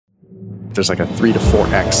There's like a 3 to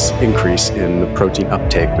 4x increase in the protein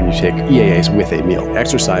uptake when you take EAAs with a meal.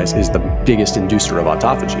 Exercise is the biggest inducer of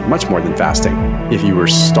autophagy, much more than fasting. If you were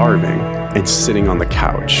starving and sitting on the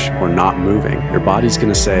couch or not moving, your body's going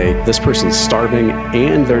to say, this person's starving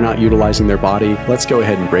and they're not utilizing their body. Let's go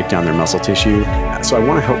ahead and break down their muscle tissue. So I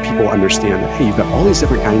want to help people understand that, hey, you've got all these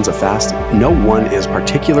different kinds of fasting. No one is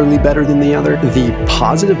particularly better than the other. The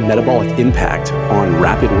positive metabolic impact on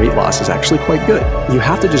rapid weight loss is actually quite good. You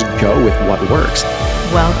have to just go with what works.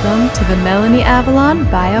 Welcome to the Melanie Avalon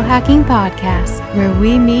Biohacking Podcast, where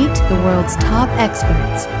we meet the world's top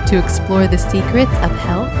experts to explore the secrets of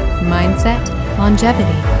health, mindset, longevity,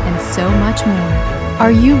 and so much more.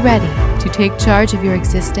 Are you ready to take charge of your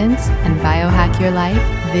existence and biohack your life?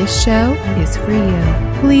 This show is for you.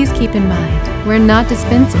 Please keep in mind, we're not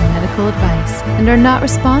dispensing medical advice and are not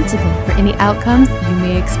responsible for any outcomes you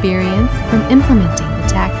may experience from implementing the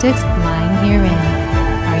tactics lying herein.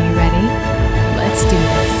 Are you ready? Let's do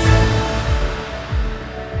this.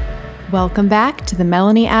 Welcome back to the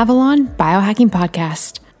Melanie Avalon Biohacking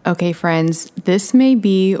Podcast. Okay, friends, this may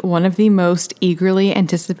be one of the most eagerly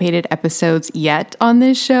anticipated episodes yet on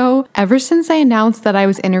this show. Ever since I announced that I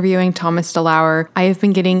was interviewing Thomas DeLauer, I have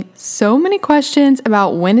been getting so many questions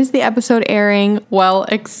about when is the episode airing. Well,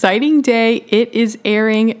 exciting day. It is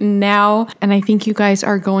airing now, and I think you guys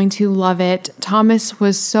are going to love it. Thomas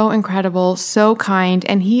was so incredible, so kind,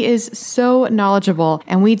 and he is so knowledgeable.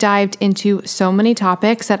 And we dived into so many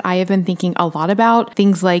topics that I have been thinking a lot about.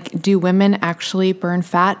 Things like, do women actually burn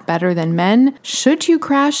fat better than men? Should you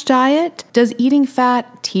crash diet? Does eating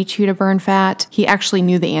fat teach you to burn fat? He actually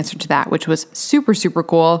knew the answer to that, which was super, super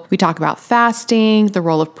cool. We talk about fasting, the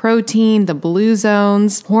role of protein, the blue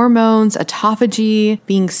zones, hormones, autophagy,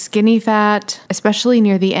 being skinny fat. Especially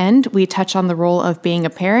near the end, we touch on the role of being a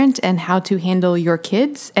parent and how to handle your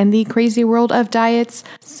kids and the crazy world of diets.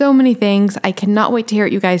 So many things. I cannot wait to hear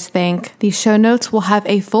what you guys think. The show notes will have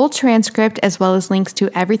a full transcript as well as links to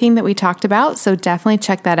everything that we talked about, so definitely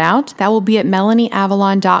check that out. That will be at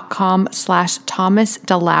melanieavalon.com/Thomas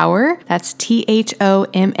DeLauer. That's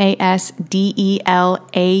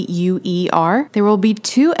ThomasDelauer. There will be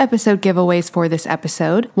 2 episode giveaways for this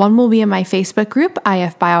episode. One will be in my Facebook group,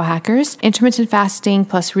 IF Biohackers, Intermittent Fasting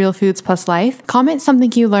plus Real Foods plus Life. Comment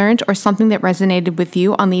something you learned or something that resonated with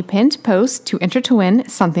you on the pinned post to enter to win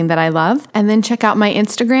something that I love. And then check out my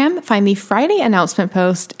Instagram, find the Friday announcement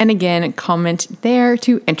post, and again, comment there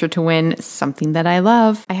to enter to win something that I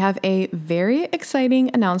love. I have a very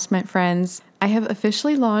exciting announcement, friends. I have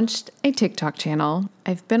officially launched a TikTok channel.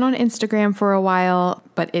 I've been on Instagram for a while,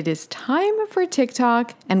 but it is time for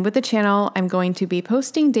TikTok. And with the channel, I'm going to be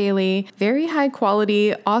posting daily, very high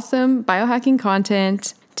quality, awesome biohacking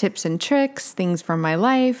content, tips and tricks, things from my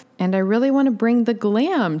life. And I really want to bring the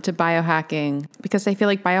glam to biohacking because I feel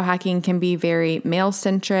like biohacking can be very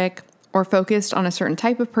male-centric or focused on a certain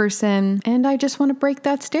type of person. And I just want to break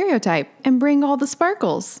that stereotype and bring all the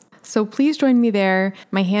sparkles. So please join me there.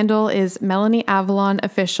 My handle is Melanie Avalon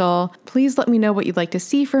Official. Please let me know what you'd like to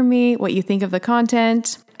see from me, what you think of the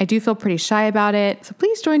content. I do feel pretty shy about it, so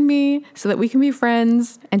please join me so that we can be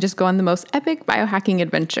friends and just go on the most epic biohacking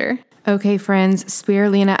adventure. Okay, friends,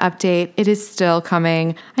 spirulina update. It is still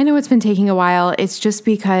coming. I know it's been taking a while. It's just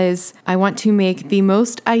because I want to make the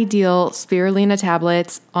most ideal spirulina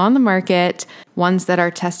tablets on the market, ones that are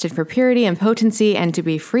tested for purity and potency and to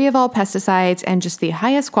be free of all pesticides and just the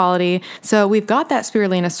highest quality. So we've got that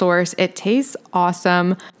spirulina source. It tastes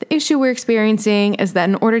awesome. The issue we're experiencing is that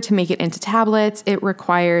in order to make it into tablets, it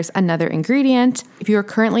requires another ingredient. If you are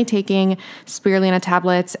currently taking spirulina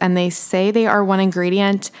tablets and they say they are one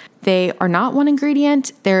ingredient, they are not one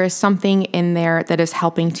ingredient. There is something in there that is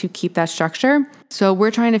helping to keep that structure. So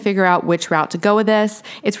we're trying to figure out which route to go with this.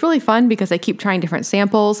 It's really fun because I keep trying different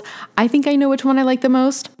samples. I think I know which one I like the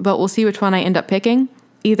most, but we'll see which one I end up picking.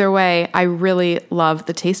 Either way, I really love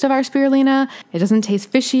the taste of our spirulina. It doesn't taste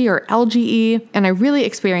fishy or algae-y, and I really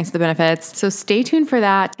experience the benefits. So stay tuned for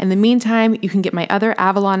that. In the meantime, you can get my other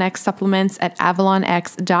Avalon X supplements at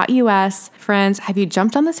avalonx.us. Friends, have you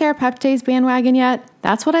jumped on the serapeptase bandwagon yet?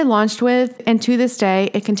 That's what I launched with, and to this day,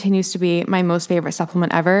 it continues to be my most favorite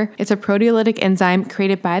supplement ever. It's a proteolytic enzyme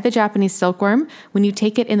created by the Japanese silkworm. When you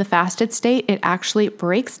take it in the fasted state, it actually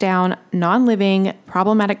breaks down non-living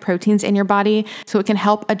problematic proteins in your body, so it can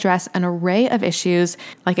help address an array of issues.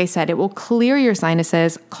 Like I said, it will clear your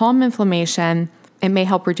sinuses, calm inflammation. It may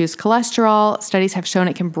help reduce cholesterol. Studies have shown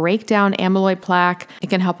it can break down amyloid plaque. It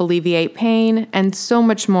can help alleviate pain, and so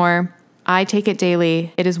much more. I take it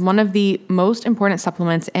daily. It is one of the most important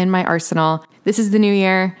supplements in my arsenal. This is the new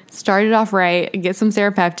year. Start it off right. Get some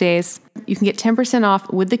serapeptase. You can get 10% off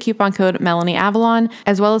with the coupon code MelanieAvalon,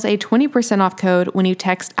 as well as a 20% off code when you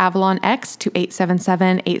text AvalonX to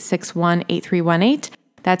 877-861-8318.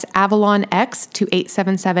 That's AvalonX to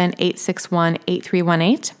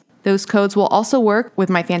 877-861-8318. Those codes will also work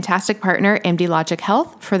with my fantastic partner, MD Logic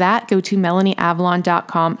Health. For that, go to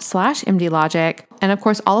MelanieAvalon.com/MDLogic. And of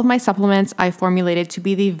course, all of my supplements I formulated to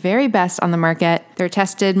be the very best on the market. They're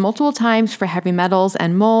tested multiple times for heavy metals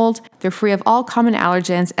and mold. They're free of all common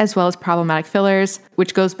allergens as well as problematic fillers,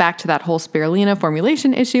 which goes back to that whole spirulina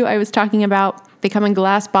formulation issue I was talking about. They come in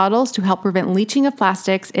glass bottles to help prevent leaching of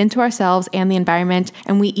plastics into ourselves and the environment,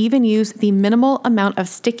 and we even use the minimal amount of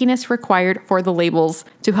stickiness required for the labels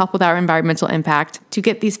to help with our environmental impact. To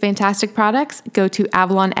get these fantastic products, go to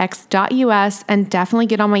avalonx.us and definitely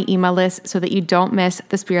get on my email list so that you don't miss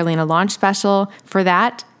the spirulina launch special. For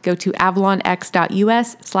that, go to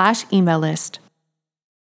avalonx.us/email list.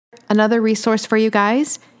 Another resource for you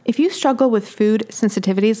guys. If you struggle with food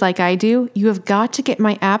sensitivities like I do, you have got to get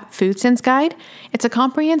my app Food Sense Guide. It's a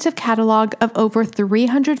comprehensive catalog of over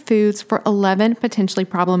 300 foods for 11 potentially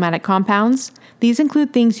problematic compounds. These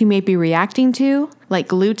include things you may be reacting to, like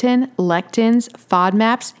gluten, lectins,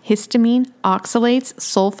 FODMAPs, histamine, oxalates,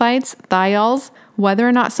 sulfites, thiols, whether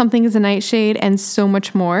or not something is a nightshade, and so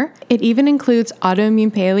much more. It even includes autoimmune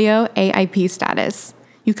paleo AIP status.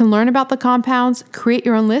 You can learn about the compounds, create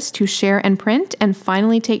your own list to share and print, and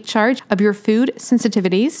finally take charge of your food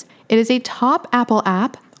sensitivities. It is a top Apple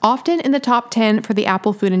app, often in the top 10 for the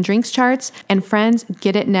Apple food and drinks charts. And friends,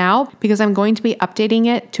 get it now because I'm going to be updating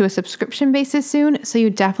it to a subscription basis soon, so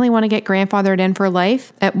you definitely want to get grandfathered in for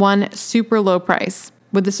life at one super low price.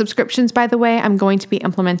 With the subscriptions, by the way, I'm going to be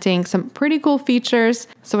implementing some pretty cool features,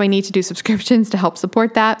 so I need to do subscriptions to help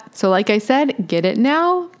support that. So like I said, get it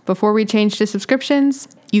now before we change to subscriptions.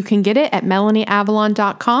 You can get it at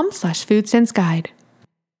MelanieAvalon.com/foodsenseguide.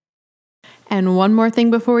 And one more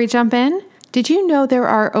thing before we jump in. Did you know there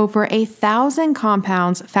are over 1,000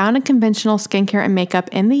 compounds found in conventional skincare and makeup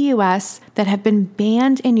in the US that have been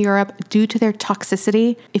banned in Europe due to their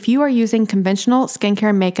toxicity? If you are using conventional skincare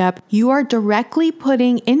and makeup, you are directly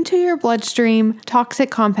putting into your bloodstream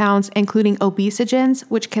toxic compounds, including obesogens,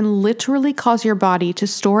 which can literally cause your body to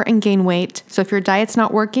store and gain weight. So if your diet's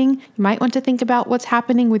not working, you might want to think about what's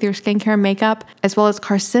happening with your skincare and makeup, as well as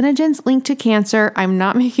carcinogens linked to cancer. I'm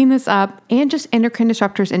not making this up, and just endocrine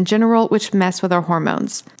disruptors in general, which mess with our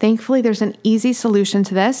hormones. Thankfully, there's an easy solution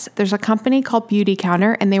to this. There's a company called Beauty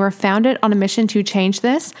Counter, and they were founded on a mission to change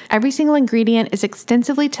this. Every single ingredient is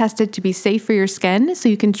extensively tested to be safe for your skin, so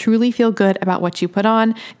you can truly feel good about what you put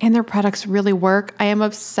on, and their products really work. I am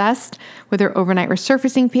obsessed with their overnight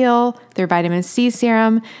resurfacing peel, their vitamin C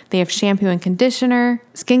serum. They have shampoo and conditioner,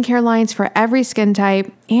 skincare lines for every skin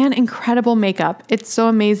type, and incredible makeup. It's so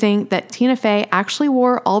amazing that Tina Fey actually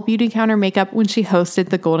wore all Beauty Counter makeup when she hosted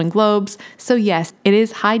the Golden Globes. So yes, it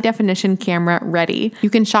is high definition camera ready. You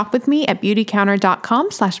can shop with me at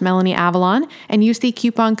beautycounter.com/MelanieAvalon and use the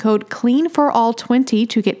coupon code CLEANFORALL20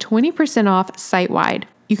 to get 20% off site-wide.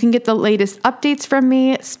 You can get the latest updates from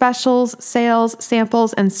me, specials, sales,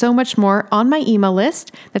 samples, and so much more on my email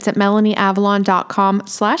list. That's at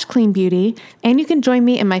MelanieAvalon.com/cleanbeauty. And you can join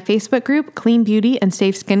me in my Facebook group, Clean Beauty and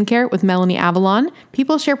Safe Skincare with Melanie Avalon.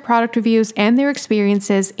 People share product reviews and their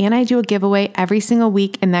experiences, and I do a giveaway every single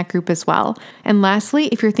week in that group as well. And lastly,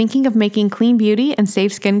 if you're thinking of making clean beauty and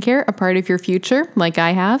safe skincare a part of your future, like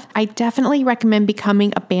I have, I definitely recommend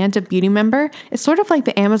becoming a Band of Beauty member. It's sort of like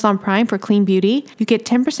the Amazon Prime for clean beauty. You get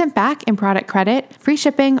 10% back in product credit, free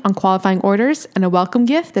shipping on qualifying orders, and a welcome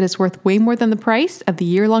gift that is worth way more than the price of the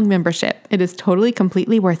year-long membership. It is totally,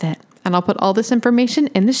 completely worth it. And I'll put all this information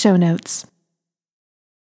in the show notes.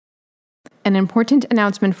 An important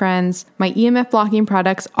announcement, friends. My EMF blocking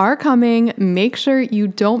products are coming. Make sure you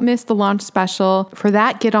don't miss the launch special. For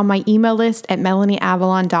that, get on my email list at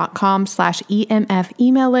MelanieAvalon.com/EMF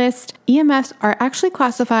email list. EMFs are actually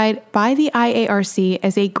classified by the IARC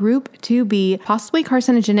as a group 2B, possibly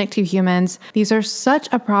carcinogenic to humans. These are such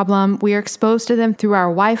a problem. We are exposed to them through our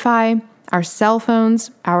Wi-Fi, our cell phones,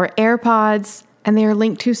 our AirPods, and they are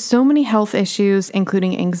linked to so many health issues,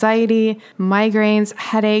 including anxiety, migraines,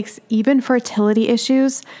 headaches, even fertility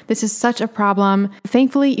issues. This is such a problem.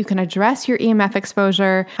 Thankfully, you can address your EMF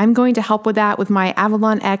exposure. I'm going to help with that with my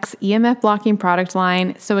Avalon X EMF blocking product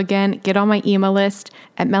line. So again, get on my email list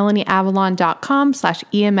at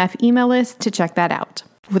MelanieAvalon.com/EMF email list to check that out.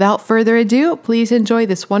 Without further ado, please enjoy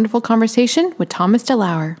this wonderful conversation with Thomas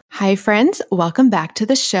DeLauer. Hi, friends. Welcome back to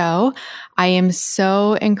the show. I am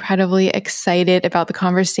so incredibly excited about the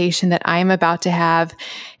conversation that I am about to have.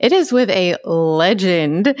 It is with a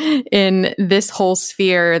legend in this whole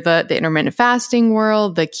sphere, the intermittent fasting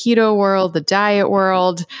world, the keto world, the diet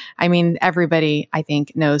world. I mean, everybody, I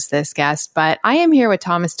think, knows this guest, but I am here with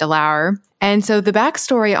Thomas DeLauer. And so the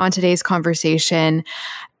backstory on today's conversation,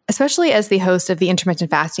 especially as the host of the Intermittent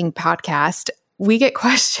Fasting podcast, we get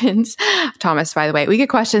questions, Thomas, by the way, we get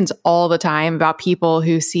questions all the time about people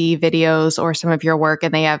who see videos or some of your work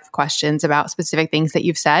and they have questions about specific things that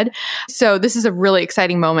you've said. So this is a really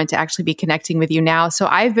exciting moment to actually be connecting with you now. So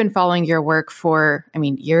I've been following your work for,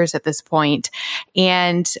 years at this point.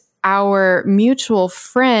 And our mutual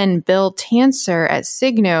friend, Bill Tancer at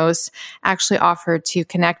Signos, actually offered to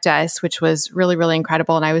connect us, which was really, really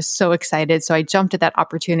incredible. And I was so excited. So I jumped at that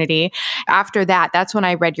opportunity. After that, that's when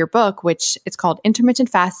I read your book, which it's called Intermittent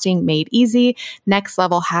Fasting Made Easy, Next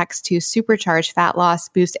Level Hacks to Supercharge Fat Loss,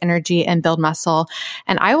 Boost Energy, and Build Muscle.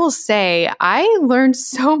 And I will say, I learned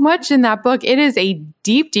so much in that book. It is a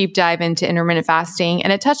deep, deep dive into intermittent fasting,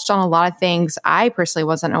 and it touched on a lot of things I personally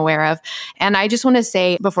wasn't aware of. And I just want to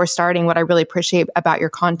say before starting, what I really appreciate about your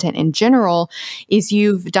content in general is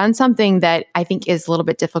you've done something that I think is a little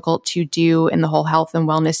bit difficult to do in the whole health and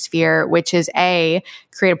wellness sphere, which is create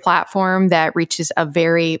a platform that reaches a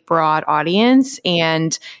very broad audience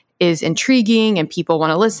and is intriguing and people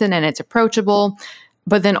want to listen and it's approachable.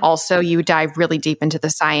 But then also you dive really deep into the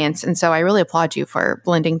science. And so I really applaud you for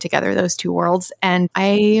blending together those two worlds. And I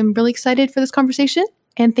am really excited for this conversation.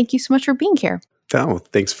 And thank you so much for being here. Oh,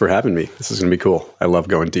 thanks for having me. This is going to be cool. I love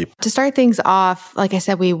going deep. To start things off, like I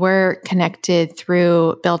said, we were connected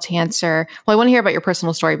through Bill Tancer. Well, I want to hear about your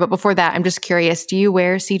personal story, but before that, I'm just curious, do you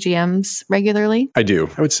wear CGMs regularly? I do.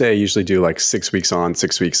 I would say I usually do like 6 weeks on,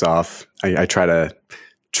 6 weeks off. I try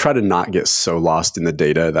to not get so lost in the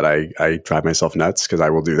data that I drive myself nuts, because I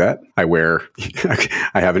will do that.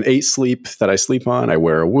 I have an 8 sleep that I sleep on. I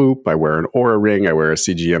wear a Whoop. I wear an Oura ring. I wear a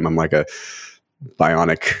CGM. I'm like a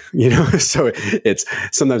bionic, so it's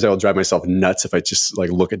sometimes I will drive myself nuts if I just like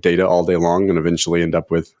look at data all day long and eventually end up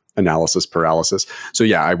with analysis paralysis. So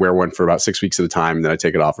yeah, I wear one for about 6 weeks at a time, and then I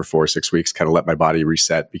take it off for 4 or 6 weeks, kind of let my body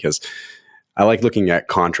reset, because I like looking at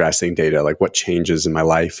contrasting data, like what changes in my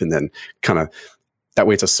life, and then kind of that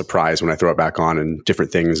way it's a surprise when I throw it back on and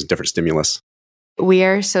different things, different stimulus. We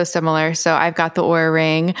are so similar. So I've got the Oura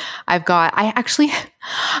ring. I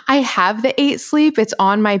have the 8 sleep. It's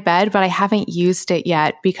on my bed, but I haven't used it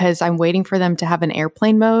yet because I'm waiting for them to have an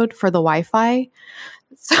airplane mode for the Wi-Fi.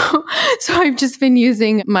 So I've just been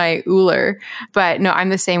using my Ooler, but no, I'm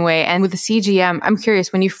the same way. And with the CGM, I'm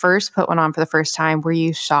curious, when you first put one on for the first time, were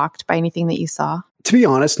you shocked by anything that you saw? To be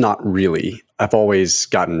honest, not really. I've always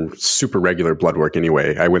gotten super regular blood work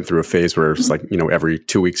anyway. I went through a phase where it's like, every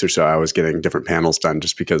 2 weeks or so, I was getting different panels done,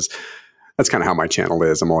 just because that's kind of how my channel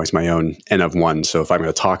is. I'm always my own N of one. So if I'm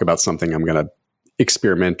going to talk about something, I'm going to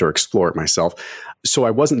experiment or explore it myself. So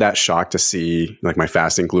I wasn't that shocked to see like my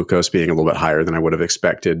fasting glucose being a little bit higher than I would have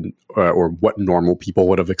expected, or what normal people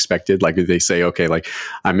would have expected. Like they say, okay, like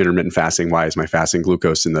I'm intermittent fasting. Why is my fasting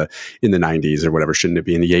glucose in the 90s or whatever? Shouldn't it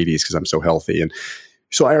be in the 80s because I'm so healthy? And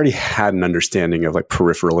so I already had an understanding of like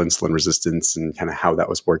peripheral insulin resistance and kind of how that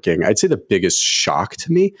was working. I'd say the biggest shock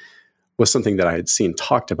to me was something that I had seen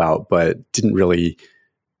talked about, but didn't really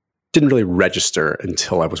register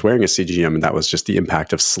until I was wearing a CGM, and that was just the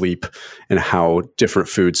impact of sleep and how different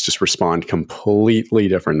foods just respond completely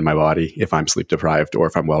different in my body if I'm sleep deprived or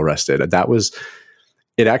if I'm well rested.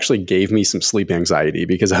 It actually gave me some sleep anxiety,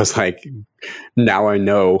 because I was like, now I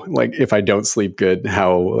know, like, if I don't sleep good,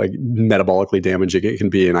 how like metabolically damaging it can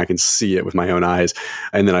be, and I can see it with my own eyes.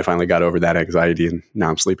 And then I finally got over that anxiety, and now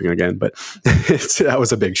I'm sleeping again. But that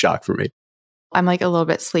was a big shock for me. I'm like a little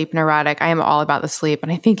bit sleep neurotic. I am all about the sleep,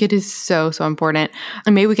 and I think it is so, so important.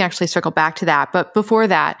 And maybe we can actually circle back to that. But before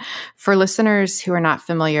that, for listeners who are not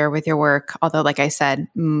familiar with your work, although like I said,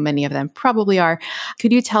 many of them probably are,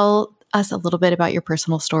 could you tell us a little bit about your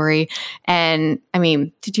personal story? And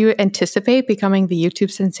did you anticipate becoming the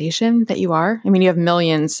YouTube sensation that you are? You have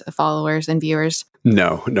millions of followers and viewers.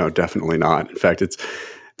 No, definitely not. In fact, it's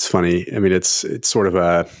funny. It's sort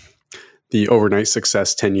of the overnight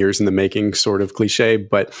success, 10 years in the making sort of cliche,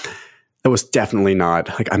 but it was definitely not.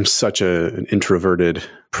 Like, I'm such an introverted,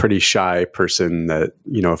 pretty shy person that,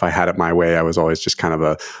 if I had it my way, I was always just kind of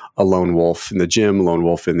a lone wolf in the gym, lone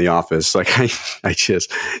wolf in the office. Like I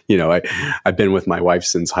just, I've been with my wife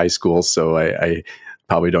since high school, so I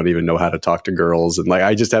probably don't even know how to talk to girls. And like,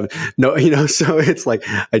 I just have so it's like,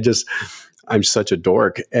 I'm such a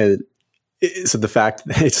dork. And So the fact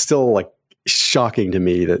that it's still like shocking to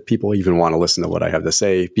me that people even want to listen to what I have to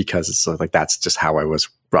say, because it's like, that's just how I was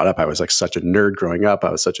brought up. I was like such a nerd growing up. I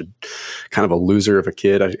was such a kind of a loser of a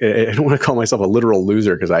kid. I don't want to call myself a literal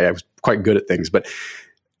loser because I was quite good at things, but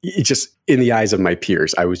it just in the eyes of my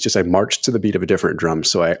peers, I marched to the beat of a different drum.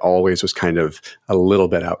 So I always was kind of a little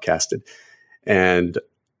bit outcasted. And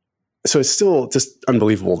so it's still just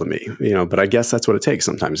unbelievable to me, but I guess that's what it takes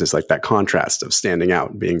sometimes. It's like that contrast of standing out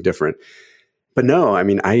and being different. But no, I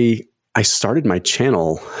mean, I started my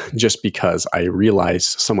channel just because I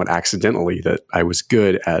realized somewhat accidentally that I was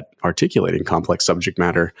good at articulating complex subject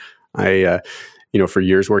matter. I, for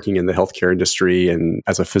years working in the healthcare industry and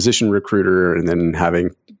as a physician recruiter, and then having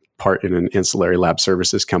part in an ancillary lab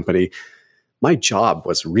services company, my job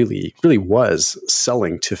was really was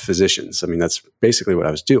selling to physicians. I mean, that's basically what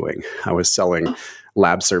I was doing. I was selling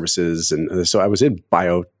lab services. And so I was in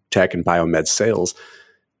biotech and biomed sales.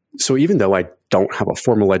 So even though I don't have a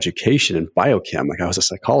formal education in biochem, like I was a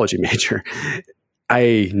psychology major,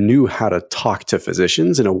 I knew how to talk to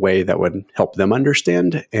physicians in a way that would help them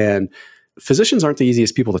understand. And physicians aren't the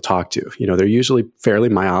easiest people to talk to. They're usually fairly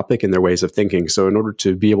myopic in their ways of thinking. So in order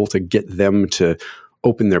to be able to get them to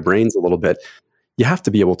open their brains a little bit, you have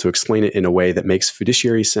to be able to explain it in a way that makes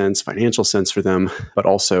fiduciary sense, financial sense for them, but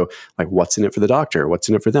also like what's in it for the doctor, what's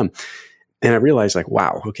in it for them. And I realized like,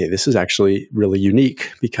 wow, okay, this is actually really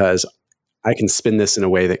unique because I can spin this in a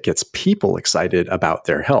way that gets people excited about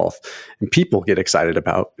their health, and people get excited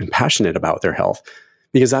about and passionate about their health,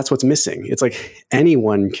 because that's what's missing. It's like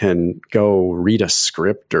anyone can go read a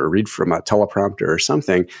script or read from a teleprompter or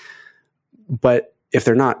something, but if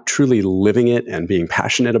they're not truly living it and being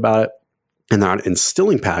passionate about it and not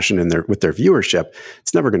instilling passion with their viewership,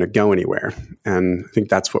 it's never going to go anywhere. And I think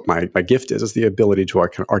that's what my gift is the ability to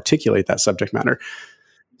articulate that subject matter.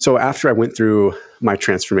 So after I went through my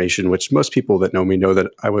transformation, which most people that know me know that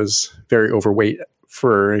I was very overweight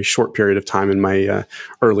for a short period of time in my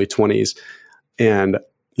early 20s. And,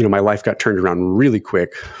 my life got turned around really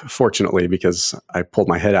quick, fortunately, because I pulled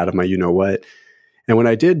my head out of my you-know-what. And when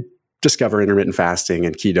I did discover intermittent fasting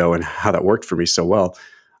and keto and how that worked for me so well,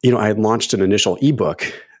 I had launched an initial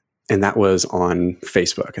ebook, and that was on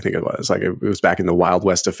Facebook. I think it was it was back in the wild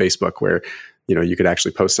west of Facebook where, you could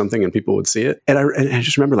actually post something and people would see it. And I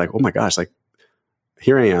just remember like, oh my gosh, like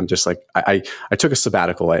here I am, just like I took a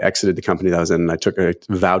sabbatical. I exited the company that I was in, and I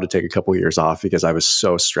vowed to take a couple of years off because I was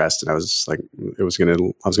so stressed, and I was just like, I was going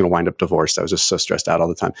to wind up divorced. I was just so stressed out all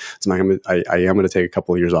the time. So I'm like, I am going to take a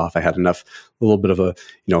couple of years off. I had a little bit of a,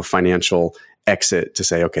 financial exit to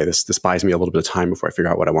say, okay, this buys me a little bit of time before I figure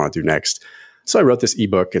out what I want to do next. So I wrote this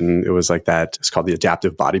ebook, and it was like that. It's called The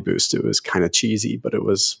Adaptive Body Boost. It was kind of cheesy, but it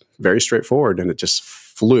was very straightforward, and it just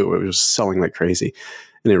flew. It was selling like crazy.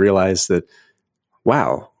 And I realized that,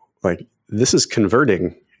 wow, like this is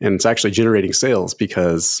converting, and it's actually generating sales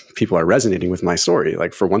because people are resonating with my story.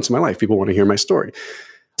 Like for once in my life, people want to hear my story.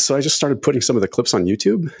 So I just started putting some of the clips on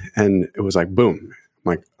YouTube, and it was like, boom.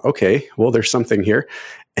 I'm like, okay, well, there's something here.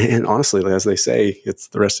 And honestly, as they say,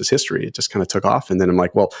 the rest is history. It just kind of took off. And then I'm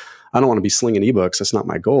like, well, I don't want to be slinging ebooks. That's not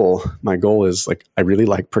my goal. My goal is like, I really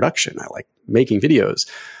like production. I like making videos.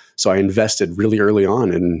 So I invested really early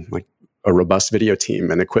on in like a robust video team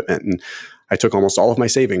and equipment. And I took almost all of my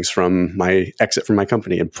savings from my exit from my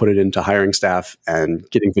company and put it into hiring staff and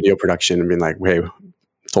getting video production and being like, hey,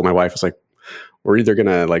 told my wife, I was like, we're either going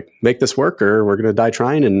to like make this work or we're going to die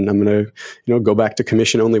trying. And I'm going to, go back to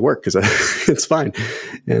commission only work because it's fine.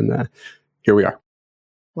 And here we are.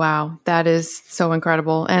 Wow. That is so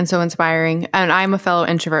incredible and so inspiring. And I'm a fellow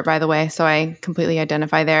introvert, by the way, so I completely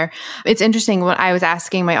identify there. It's interesting when I was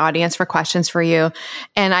asking my audience for questions for you,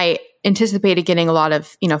 and I anticipated getting a lot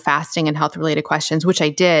of, fasting and health related questions, which I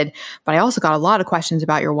did, but I also got a lot of questions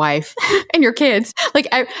about your wife and your kids. Like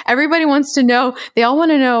everybody wants to know, they all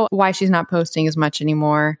want to know why she's not posting as much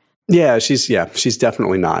anymore. Yeah, she's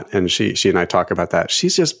definitely not. And she and I talk about that.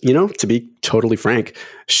 She's just, to be totally frank,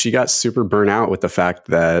 she got super burnt out with the fact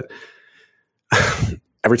that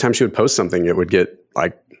every time she would post something, it would get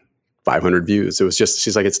like 500 views. It was just,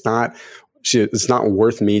 she's like, it's not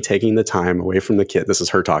worth me taking the time away from the kid. This is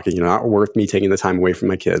her talking, not worth me taking the time away from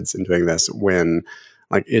my kids and doing this when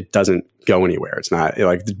like it doesn't go anywhere. It's not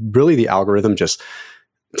like really the algorithm just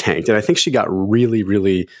tanked. And I think she got really,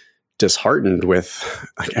 really disheartened with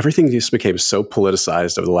like everything just became so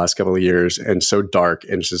politicized over the last couple of years and so dark.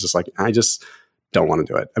 And she's just like, I just don't want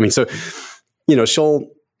to do it. I mean, so, she'll,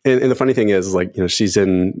 and the funny thing is like, she's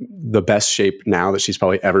in the best shape now that she's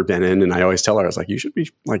probably ever been in. And I always tell her, I was like, you should be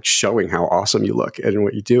like showing how awesome you look and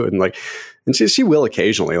what you do. And like, and she will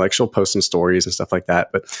occasionally, like she'll post some stories and stuff like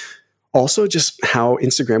that. But Also, just how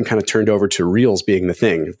Instagram kind of turned over to Reels being the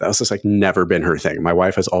thing. That was just like never been her thing. My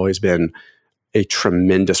wife has always been a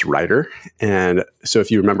tremendous writer. And so if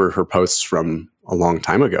you remember her posts from a long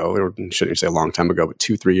time ago, or shouldn't you say a long time ago, but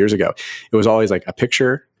 2-3 years ago, it was always like a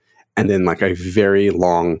picture and then like a very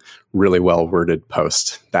long, really well worded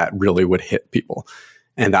post that really would hit people.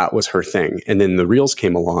 And that was her thing. And then the Reels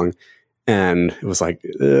came along and it was like,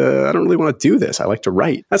 I don't really want to do this. I like to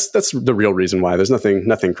write. That's the real reason why. There's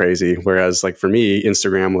nothing crazy. Whereas like for me,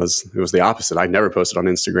 Instagram was the opposite. I never posted on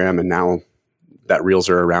Instagram, and now that Reels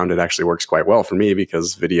are around, it actually works quite well for me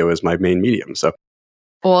because video is my main medium. So,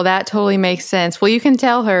 well, that totally makes sense. Well, you can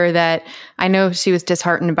tell her that I know she was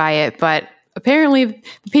disheartened by it, but apparently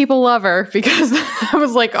people love her, because that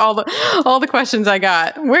was like all the questions I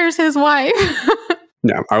got. Where's his wife?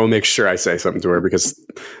 No, I will make sure I say something to her, because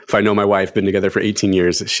if I know my wife, been together for 18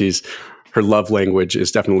 years, her love language is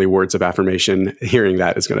definitely words of affirmation. Hearing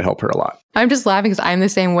that is going to help her a lot. I'm just laughing because I'm the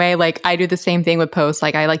same way. Like I do the same thing with posts.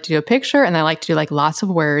 Like I like to do a picture and I like to do like lots of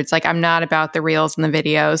words. Like I'm not about the Reels and the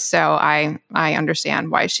videos. So I understand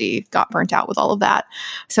why she got burnt out with all of that.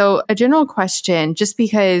 So a general question, just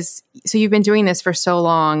because, so you've been doing this for so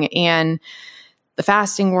long, and the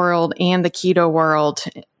fasting world and the keto world,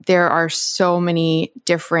 there are so many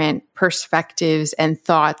different perspectives and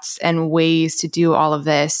thoughts and ways to do all of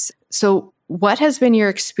this. So what has been your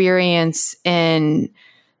experience in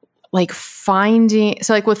like finding,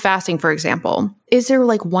 so like with fasting, for example, is there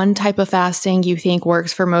like one type of fasting you think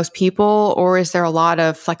works for most people, or is there a lot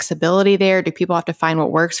of flexibility there? Do people have to find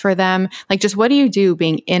what works for them? Like just what do you do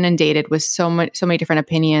being inundated with so many different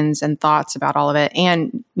opinions and thoughts about all of it,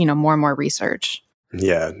 and, you know, more and more research?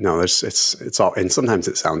 Yeah, no, it's all, and sometimes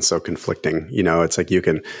it sounds so conflicting. You know, it's like you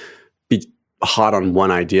can be hot on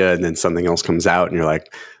one idea and then something else comes out and you're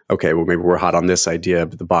like, okay, well, maybe we're hot on this idea,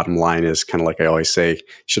 but the bottom line is kind of like I always say,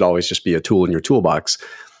 should always just be a tool in your toolbox.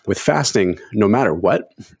 With fasting, no matter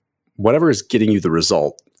whatever is getting you the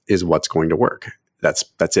result is what's going to work. That's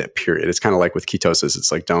it, period. It's kind of like with ketosis.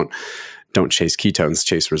 It's like, don't chase ketones,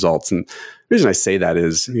 chase results. And the reason I say that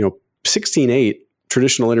is, 16-8,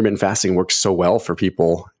 traditional intermittent fasting works so well for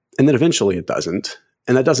people, and then eventually it doesn't.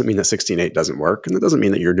 And that doesn't mean that 16-8 doesn't work. And that doesn't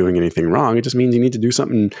mean that you're doing anything wrong. It just means you need to do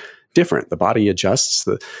something different. The body adjusts.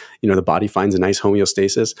 The body finds a nice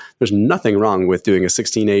homeostasis. There's nothing wrong with doing a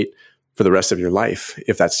 16-8 for the rest of your life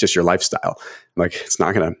if that's just your lifestyle. Like, it's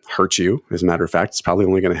not going to hurt you. As a matter of fact, it's probably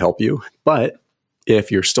only going to help you. But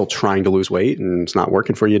if you're still trying to lose weight and it's not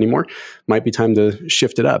working for you anymore, it might be time to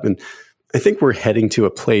shift it up. And I think we're heading to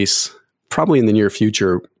a place probably in the near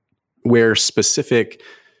future where specific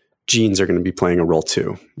genes are going to be playing a role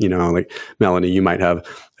too. Like Melanie, you might have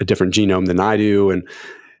a different genome than I do. And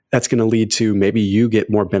that's going to lead to maybe you get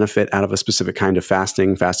more benefit out of a specific kind of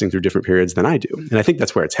fasting through different periods than I do. And I think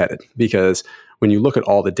that's where it's headed, because when you look at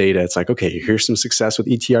all the data, it's like, okay, here's some success with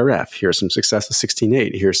ETRF. Here's some success with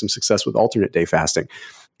 16-8. Here's some success with alternate day fasting.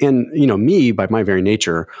 And, me, by my very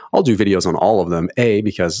nature, I'll do videos on all of them, A,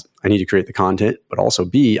 because I need to create the content, but also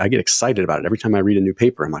B, I get excited about it. Every time I read a new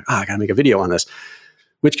paper, I'm like, I got to make a video on this,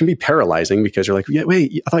 which can be paralyzing because you're like, yeah,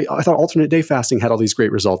 wait, I thought alternate day fasting had all these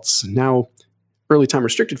great results. Now early time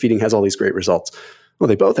restricted feeding has all these great results. Well,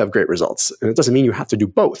 they both have great results. And it doesn't mean you have to do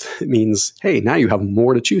both. It means, hey, now you have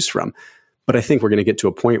more to choose from. But I think we're going to get to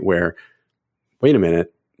a point where, wait a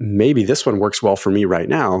minute, maybe this one works well for me right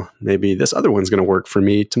now. Maybe this other one's going to work for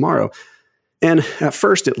me tomorrow. And at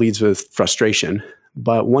first it leads with frustration.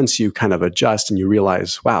 But once you kind of adjust and you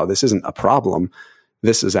realize, wow, this isn't a problem.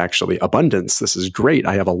 This is actually abundance. This is great.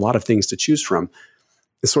 I have a lot of things to choose from.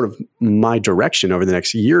 It's sort of my direction over the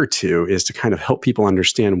next year or two is to kind of help people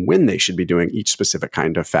understand when they should be doing each specific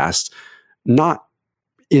kind of fast, not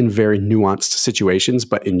in very nuanced situations,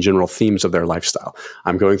 but in general themes of their lifestyle.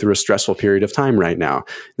 I'm going through a stressful period of time right now.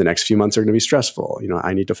 The next few months are going to be stressful.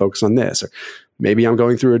 I need to focus on this. Or maybe I'm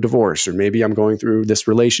going through a divorce, or maybe I'm going through this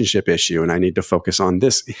relationship issue and I need to focus on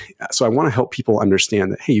this. So I want to help people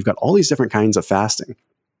understand that, hey, you've got all these different kinds of fasting.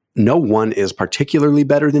 No one is particularly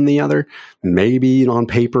better than the other. Maybe on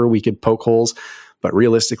paper we could poke holes, but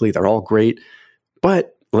realistically they're all great.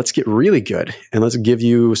 But let's get really good, and let's give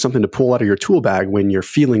you something to pull out of your tool bag when you're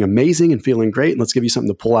feeling amazing and feeling great. And let's give you something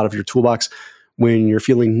to pull out of your toolbox when you're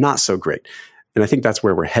feeling not so great. And I think that's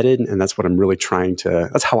where we're headed. And that's what I'm really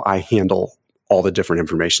that's how I handle all the different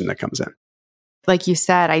information that comes in. Like you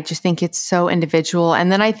said, I just think it's so individual.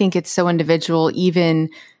 And then I think it's so individual even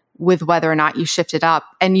with whether or not you shift it up.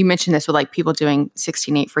 And you mentioned this with like people doing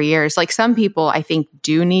 16-8 for years. Like some people I think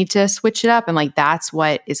do need to switch it up, and like that's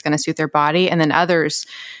what is going to suit their body. And then others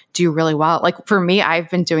do really well. Like for me, I've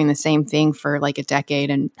been doing the same thing for like a decade,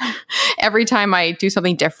 and every time I do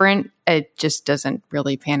something different, it just doesn't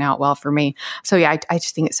really pan out well for me. So yeah, I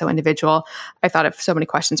just think it's so individual. I thought of so many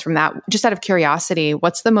questions from that. Just out of curiosity,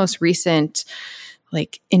 what's the most recent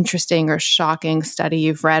like interesting or shocking study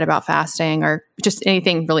you've read about fasting, or just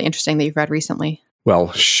anything really interesting that you've read recently?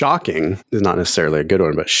 Well, shocking is not necessarily a good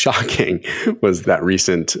one, but shocking was that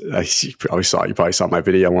recent, you probably saw my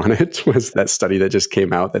video on it, was that study that just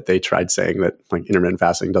came out that they tried saying that like intermittent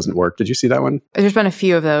fasting doesn't work. Did you see that one? There's been a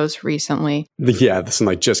few of those recently. Yeah, this one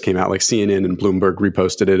like just came out, like CNN and Bloomberg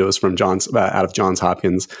reposted it. It was from out of Johns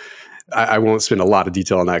Hopkins. I won't spend a lot of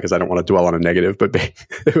detail on that because I don't want to dwell on a negative, but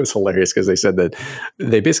it was hilarious because they said that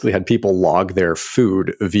they basically had people log their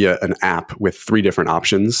food via an app with 3 different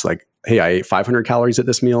options. Like, hey, I ate 500 calories at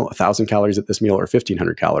this meal, 1,000 calories at this meal, or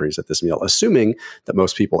 1,500 calories at this meal, assuming that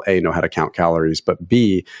most people, A, know how to count calories, but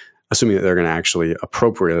B, assuming that they're going to actually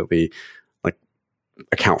appropriately like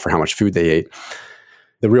account for how much food they ate.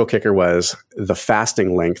 The real kicker was the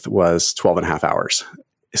fasting length was 12 and a half hours.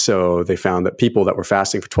 So they found that people that were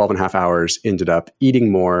fasting for 12 and a half hours ended up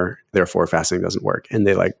eating more, therefore fasting doesn't work. And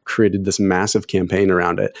they like created this massive campaign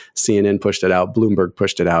around it. CNN pushed it out, Bloomberg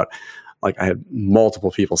pushed it out. Like I had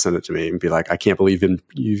multiple people send it to me and be like, I can't believe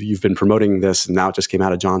you've been promoting this and now it just came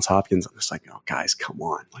out of Johns Hopkins. I'm just like, oh guys, come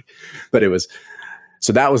on. But it was,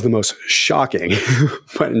 so that was the most shocking.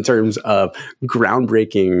 But in terms of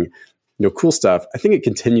groundbreaking, cool stuff, I think it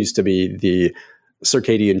continues to be the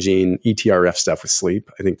circadian gene, ETRF stuff with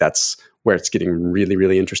sleep. I think that's where it's getting really,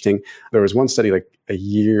 really interesting. There was one study like a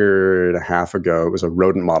year and a half ago. It was a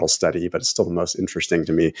rodent model study, but it's still the most interesting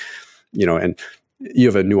to me, and you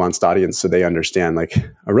have a nuanced audience, so they understand like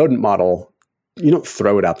a rodent model, you don't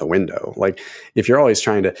throw it out the window. Like if you're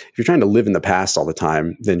trying to live in the past all the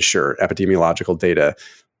time, then sure, epidemiological data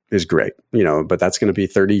is great, but that's going to be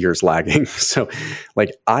 30 years lagging. So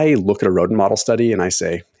like I look at a rodent model study and I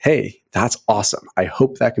say, hey, that's awesome. I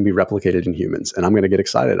hope that can be replicated in humans. And I'm going to get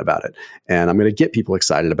excited about it. And I'm going to get people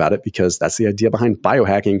excited about it because that's the idea behind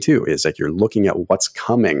biohacking too, is that you're looking at what's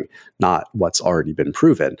coming, not what's already been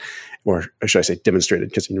proven. Or should I say demonstrated,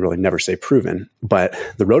 because you can really never say proven. But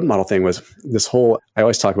the rodent model thing was this whole, I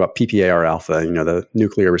always talk about PPAR alpha, the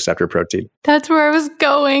nuclear receptor protein. That's where I was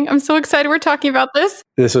going. I'm so excited we're talking about this.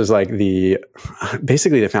 This was like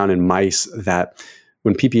basically they found in mice that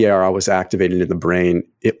when PPAR was activated in the brain,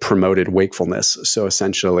 it promoted wakefulness. So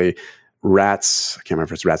essentially rats, I can't remember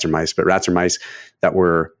if it's rats or mice, but rats or mice that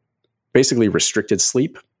were basically restricted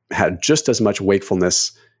sleep had just as much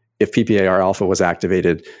wakefulness if PPAR alpha was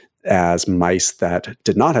activated as mice that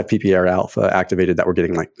did not have PPAR alpha activated that were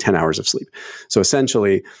getting like 10 hours of sleep. So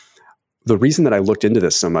essentially, the reason that I looked into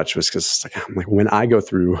this so much was because when I go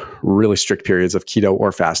through really strict periods of keto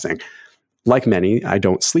or fasting, like many, I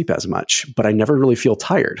don't sleep as much, but I never really feel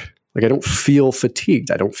tired. Like I don't feel fatigued.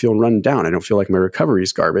 I don't feel run down. I don't feel like my recovery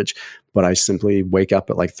is garbage, but I simply wake up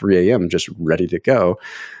at like 3 a.m. just ready to go.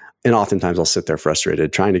 And oftentimes I'll sit there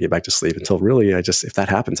frustrated trying to get back to sleep until really if that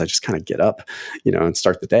happens, I just kind of get up, and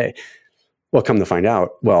start the day. Well, come to find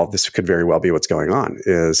out, this could very well be what's going on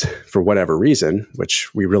is for whatever reason,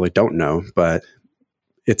 which we really don't know, but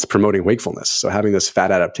it's promoting wakefulness. So having this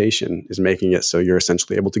fat adaptation is making it so you're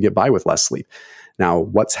essentially able to get by with less sleep. Now,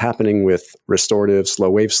 what's happening with restorative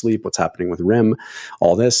slow wave sleep? What's happening with REM?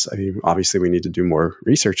 All this, obviously we need to do more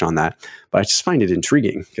research on that, but I just find it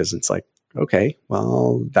intriguing because it's like, okay,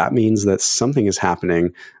 well, that means that something is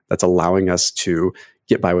happening that's allowing us to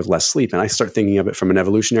get by with less sleep. And I start thinking of it from an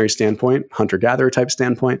evolutionary standpoint, hunter-gatherer type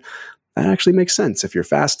standpoint. That actually makes sense. If you're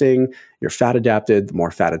fasting, you're fat adapted. The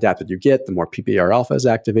more fat adapted you get, the more PPAR alpha is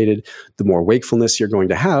activated, the more wakefulness you're going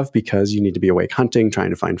to have because you need to be awake hunting, trying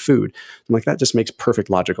to find food. I'm like, that just makes perfect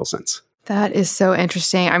logical sense. That is so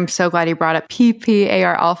interesting. I'm so glad you brought up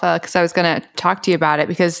PPAR alpha because I was going to talk to you about it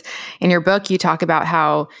because in your book, you talk about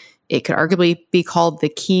how it could arguably be called the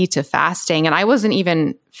key to fasting. And I wasn't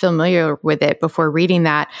even familiar with it before reading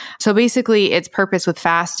that. So basically, its purpose with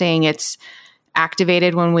fasting, it's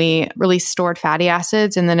activated when we release stored fatty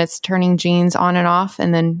acids, and then it's turning genes on and off,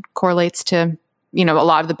 and then correlates to, a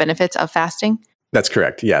lot of the benefits of fasting. That's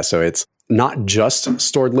correct. Yeah. So it's not just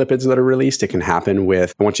stored lipids that are released. It can happen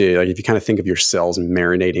with, I want you to, if you kind of think of your cells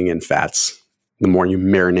marinating in fats, the more you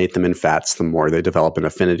marinate them in fats, the more they develop an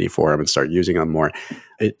affinity for them and start using them more.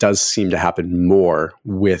 It does seem to happen more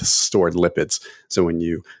with stored lipids. So when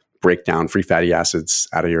you break down free fatty acids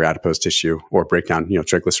out of your adipose tissue or break down,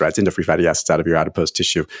 triglycerides into free fatty acids out of your adipose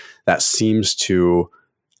tissue, that seems to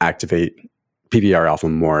activate PPAR alpha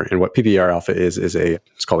more. And what PPAR alpha is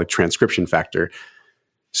it's called a transcription factor.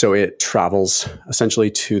 So it travels essentially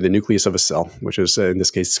to the nucleus of a cell, which is, in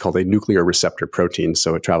this case, it's called a nuclear receptor protein.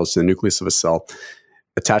 So it travels to the nucleus of a cell,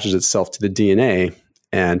 attaches itself to the DNA,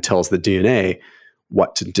 and tells the DNA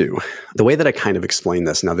what to do. The way that I kind of explain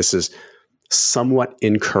this, now this is somewhat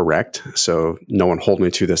incorrect, so no one hold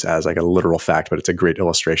me to this as like a literal fact, but it's a great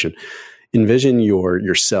illustration. Envision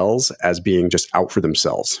your cells as being just out for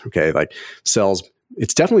themselves, okay? Like cells,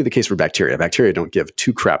 it's definitely the case for bacteria. Bacteria don't give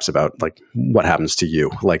two craps about like what happens to you.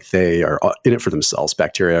 Like they are in it for themselves.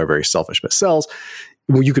 Bacteria are very selfish, but cells,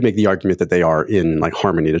 well, you could make the argument that they are in like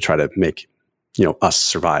harmony to try to make, us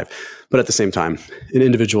survive. But at the same time, an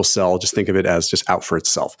individual cell, just think of it as just out for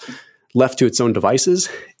itself. Left to its own devices,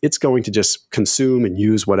 it's going to just consume and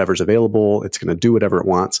use whatever's available. It's going to do whatever it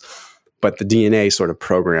wants. But the DNA sort of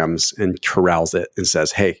programs and corrals it and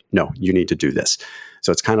says, hey, no, you need to do this.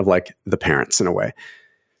 So it's kind of like the parents in a way.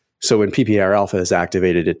 So when PPAR alpha is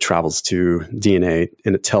activated, it travels to DNA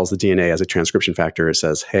and it tells the DNA as a transcription factor, it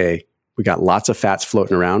says, hey, we got lots of fats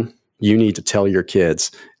floating around. You need to tell your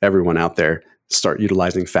kids, everyone out there, start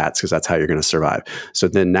utilizing fats because that's how you're going to survive. So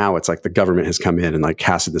then now it's like the government has come in and like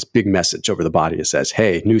casted this big message over the body. It says,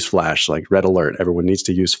 hey, newsflash, like red alert, everyone needs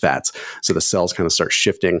to use fats. So the cells kind of start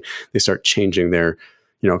shifting. They start changing their,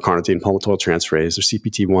 carnitine palmitoyl transferase, their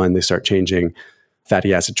CPT1. They start changing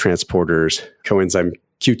fatty acid transporters, coenzyme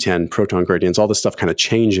Q10, proton gradients. All this stuff kind of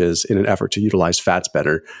changes in an effort to utilize fats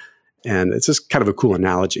better. And it's just kind of a cool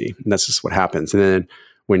analogy. And that's just what happens. And then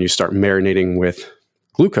when you start marinating with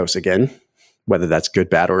glucose again, whether that's good,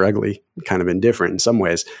 bad, or ugly, kind of indifferent in some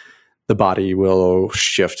ways, the body will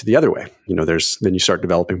shift the other way. Then you start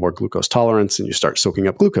developing more glucose tolerance and you start soaking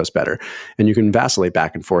up glucose better. And you can vacillate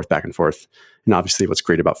back and forth, back and forth. And obviously what's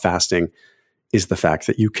great about fasting is the fact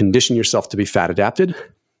that you condition yourself to be fat adapted.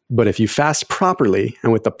 But if you fast properly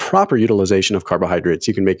and with the proper utilization of carbohydrates,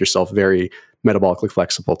 you can make yourself very metabolically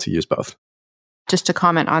flexible to use both. Just to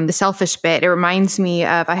comment on the selfish bit, it reminds me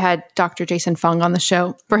of, I had Dr. Jason Fung on the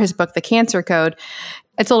show for his book, The Cancer Code.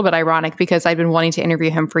 It's a little bit ironic because I've been wanting to interview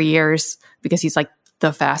him for years because he's like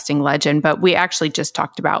the fasting legend, but we actually just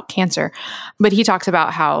talked about cancer. But he talks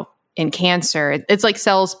about how in cancer, it's like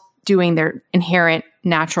cells doing their inherent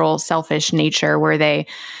natural selfish nature where they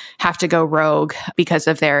have to go rogue because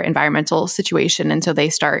of their environmental situation. And so they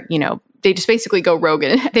start, they just basically go rogue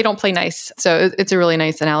and they don't play nice. So it's a really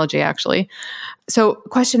nice analogy, actually. So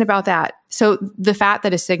question about that. So the fat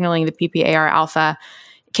that is signaling the PPAR alpha,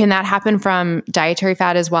 can that happen from dietary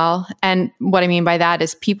fat as well? And what I mean by that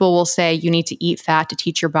is people will say you need to eat fat to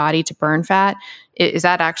teach your body to burn fat. Is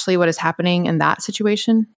that actually what is happening in that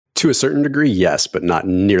situation? To a certain degree, yes, but not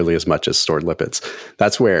nearly as much as stored lipids.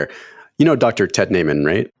 That's where, Dr. Ted Naiman,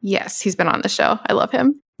 right? Yes, he's been on the show. I love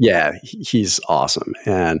him. Yeah, he's awesome.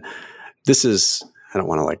 And this is, I don't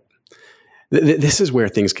want to this is where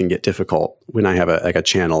things can get difficult when I have a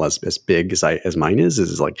channel as big as mine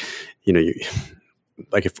is like,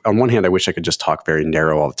 if on one hand, I wish I could just talk very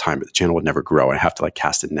narrow all the time, but the channel would never grow. I have to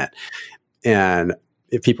cast a net. And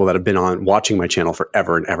if people that have been on watching my channel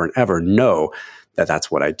forever and ever and ever know that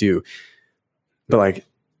that's what I do. But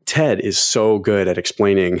Ted is so good at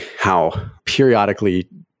explaining how periodically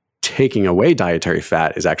taking away dietary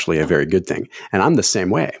fat is actually a very good thing. And I'm the same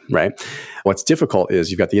way, right? What's difficult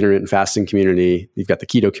is you've got the intermittent fasting community, you've got the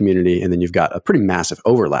keto community, and then you've got a pretty massive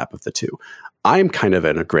overlap of the two. I'm kind of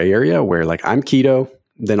in a gray area where I'm keto,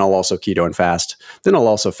 then I'll also keto and fast, then I'll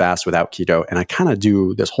also fast without keto. And I kind of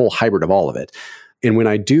do this whole hybrid of all of it. And when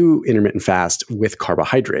I do intermittent fast with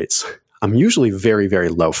carbohydrates, I'm usually very, very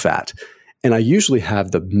low fat. And I usually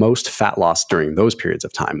have the most fat loss during those periods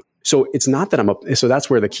of time. So it's not that so that's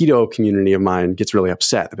where the keto community of mine gets really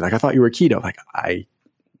upset. They'll be like, I thought you were keto.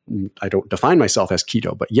 I don't define myself as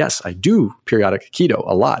keto, but yes, I do periodic keto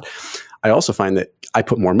a lot. I also find that I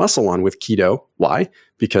put more muscle on with keto. Why?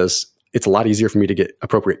 Because it's a lot easier for me to get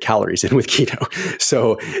appropriate calories in with keto.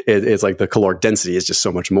 So it's like the caloric density is just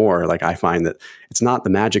so much more. I find that it's not the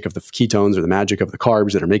magic of the ketones or the magic of the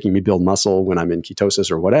carbs that are making me build muscle when I'm in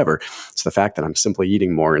ketosis or whatever. It's the fact that I'm simply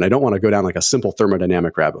eating more. And I don't want to go down a simple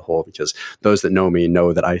thermodynamic rabbit hole because those that know me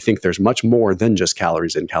know that I think there's much more than just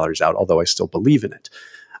calories in, calories out, although I still believe in it.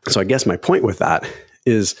 So I guess my point with that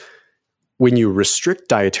is when you restrict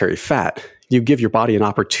dietary fat, you give your body an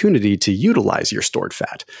opportunity to utilize your stored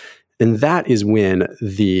fat. And that is when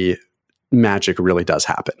the magic really does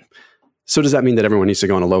happen. So does that mean that everyone needs to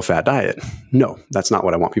go on a low-fat diet? No, that's not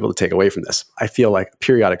what I want people to take away from this. I feel like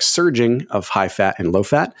periodic surging of high fat and low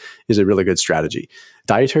fat is a really good strategy.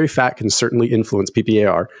 Dietary fat can certainly influence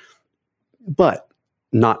PPAR, but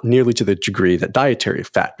not nearly to the degree that dietary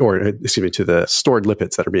fat, to the stored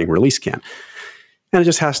lipids that are being released can. And it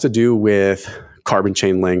just has to do with carbon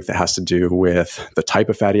chain length. It has to do with the type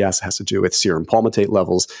of fatty acid. It has to do with serum palmitate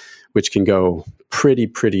levels, which can go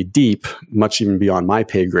pretty deep, much even beyond my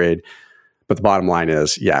pay grade. But the bottom line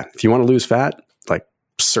is, if you want to lose fat, like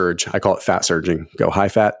surge, I call it fat surging, go high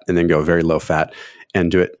fat and then go very low fat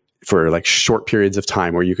and do it for like short periods of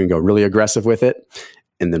time where you can go really aggressive with it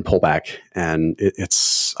and then pull back. And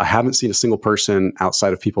I haven't seen a single person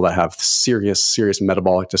outside of people that have serious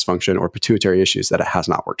metabolic dysfunction or pituitary issues that it has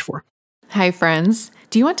not worked for. Hi, friends.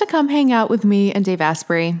 Do you want to come hang out with me and Dave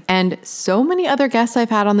Asprey and so many other guests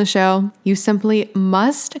I've had on the show? You simply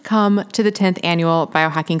must come to the 10th Annual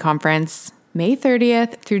Biohacking Conference, May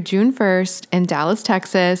 30th through June 1st in Dallas,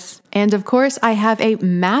 Texas. And of course, I have a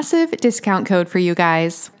massive discount code for you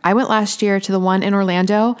guys. I went last year to the one in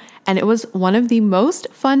Orlando, and it was one of the most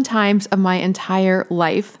fun times of my entire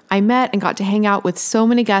life. I met and got to hang out with so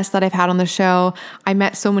many guests that I've had on the show. I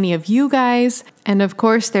met so many of you guys. And of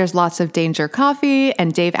course, there's lots of Danger coffee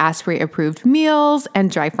and Dave Asprey approved meals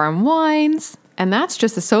and dry farm wines. And that's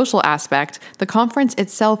just the social aspect. The conference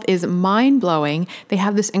itself is mind-blowing. They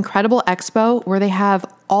have this incredible expo where they have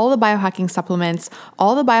all the biohacking supplements,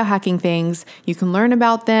 all the biohacking things. You can learn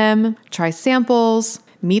about them, try samples,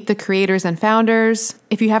 meet the creators and founders.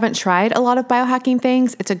 If you haven't tried a lot of biohacking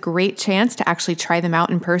things, it's a great chance to actually try them out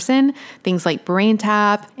in person. Things like brain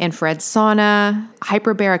tap, infrared sauna,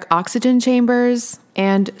 hyperbaric oxygen chambers,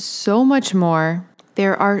 and so much more.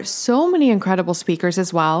 There are so many incredible speakers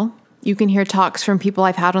as well. You can hear talks from people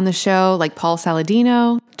I've had on the show like Paul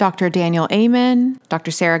Saladino, Dr. Daniel Amen, Dr.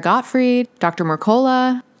 Sarah Gottfried, Dr.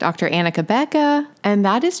 Mercola, Dr. Annika Becca, and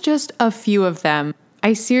that is just a few of them.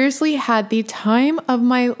 I seriously had the time of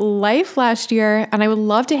my life last year, and I would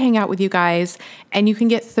love to hang out with you guys. And you can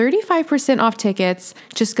get 35% off tickets.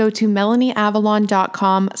 Just go to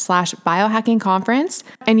melanieavalon.com/biohackingconference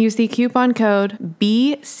and use the coupon code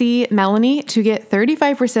BCMelanie to get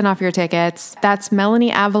 35% off your tickets. That's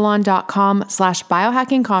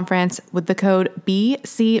melanieavalon.com/biohackingconference with the code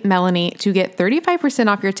BCMelanie to get 35%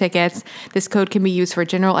 off your tickets. This code can be used for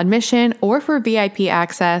general admission or for VIP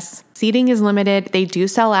access. Seating is limited. They do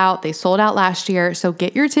sell out. They sold out last year, so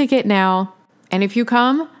get your ticket now. And if you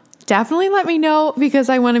come, definitely let me know because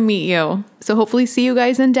I want to meet you. So hopefully see you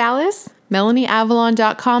guys in Dallas.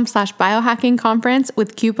 melanieavalon.com/biohackingconference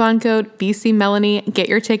with coupon code BCMelanie. Get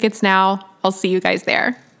your tickets now. I'll see you guys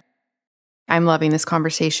there. I'm loving this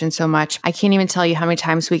conversation so much. I can't even tell you how many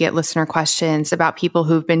times we get listener questions about people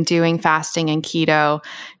who've been doing fasting and keto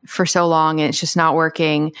for so long and it's just not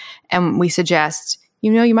working. And we suggest,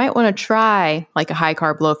 you might want to try like a high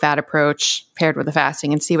carb, low fat approach paired with the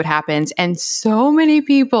fasting and see what happens. And so many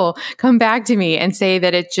people come back to me and say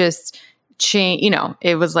that it just changed,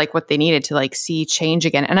 it was like what they needed to like see change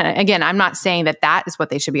again. And again, I'm not saying that that is what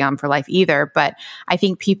they should be on for life either, but I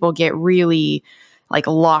think people get really like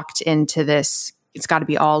locked into this. It's got to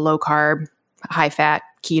be all low carb, high fat,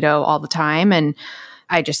 keto all the time. And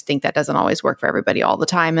I just think that doesn't always work for everybody all the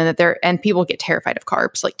time. And people get terrified of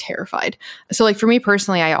carbs, like terrified. So like for me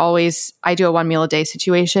personally, I do a 1 meal a day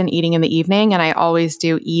situation, eating in the evening. And I always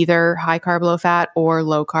do either high carb, low fat or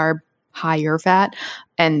low carb, higher fat,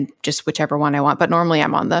 and just whichever one I want. But normally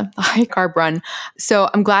I'm on the high carb run. So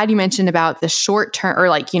I'm glad you mentioned about the short term or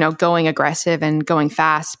going aggressive and going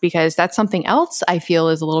fast, because that's something else I feel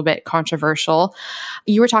is a little bit controversial.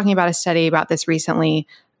 You were talking about a study about this recently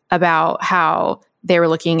about how they were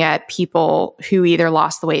looking at people who either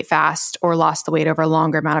lost the weight fast or lost the weight over a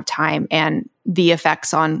longer amount of time and the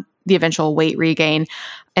effects on the eventual weight regain.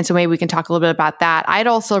 And so maybe we can talk a little bit about that. I'd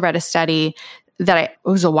also read a study it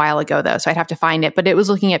was a while ago though, so I'd have to find it, but it was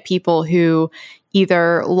looking at people who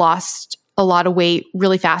either lost a lot of weight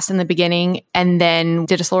really fast in the beginning and then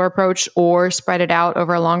did a slower approach or spread it out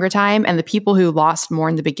over a longer time. And the people who lost more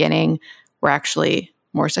in the beginning were actually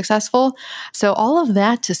more successful. So all of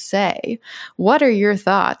that to say, what are your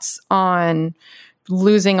thoughts on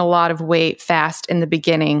losing a lot of weight fast in the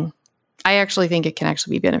beginning? I actually think it can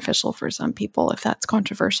actually be beneficial for some people if that's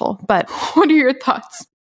controversial, but what are your thoughts?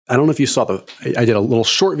 I don't know if you saw I did a little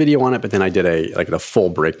short video on it, but then I did a full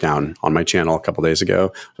breakdown on my channel a couple days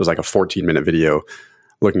ago. It was like a 14-minute video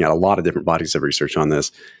looking at a lot of different bodies of research on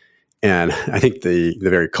this. And I think the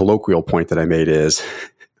very colloquial point that I made is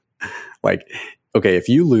like, okay, if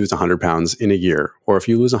you lose 100 pounds in a year, or if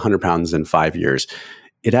you lose 100 pounds in 5 years,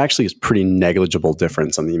 it actually is pretty negligible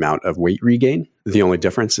difference on the amount of weight regain. The only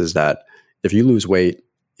difference is that if you lose weight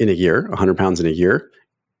in a year, 100 pounds in a year,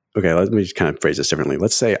 okay, let me just kind of phrase this differently.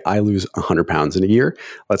 Let's say I lose 100 pounds in a year.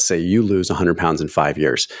 Let's say you lose 100 pounds in 5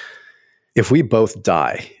 years. If we both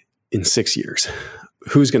die in 6 years,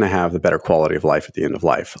 who's going to have the better quality of life at the end of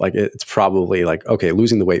life? Like, it's probably like, okay,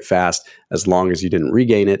 losing the weight fast, as long as you didn't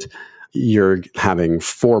regain it, you're having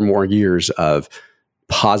 4 more years of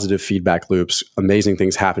positive feedback loops, amazing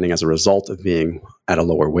things happening as a result of being at a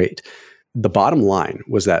lower weight. The bottom line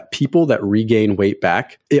was that people that regain weight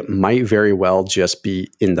back, it might very well just be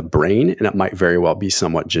in the brain, and it might very well be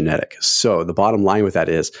somewhat genetic. So the bottom line with that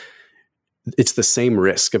is, it's the same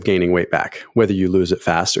risk of gaining weight back, whether you lose it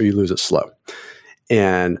fast or you lose it slow.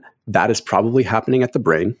 And that is probably happening at the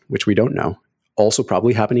brain, which we don't know, also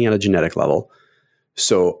probably happening at a genetic level.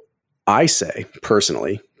 So I say,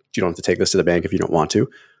 personally, you don't have to take this to the bank if you don't want to,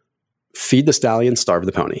 feed the stallion, starve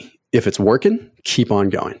the pony. If it's working, keep on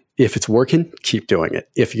going. If it's working, keep doing it.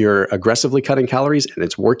 If you're aggressively cutting calories and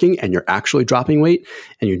it's working and you're actually dropping weight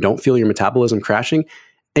and you don't feel your metabolism crashing,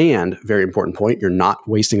 and very important point, you're not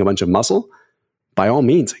wasting a bunch of muscle, by all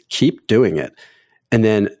means, keep doing it. And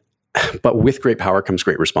then, but with great power comes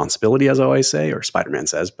great responsibility, as I always say, or Spider-Man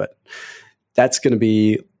says, but that's going to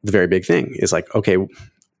be the very big thing is like, okay,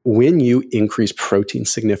 when you increase protein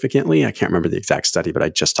significantly, I can't remember the exact study, but I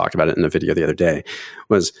just talked about it in a video the other day,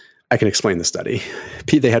 I can explain the study.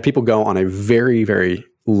 They had people go on a very, very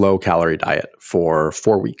low calorie diet for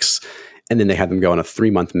 4 weeks, and then they had them go on a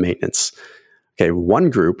 3-month maintenance. Okay, one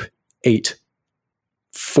group ate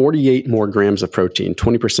 48 more grams of protein,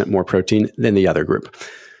 20% more protein than the other group.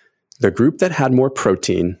 The group that had more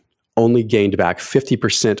protein only gained back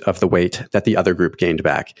 50% of the weight that the other group gained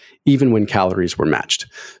back, even when calories were matched.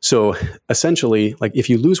 So essentially, like if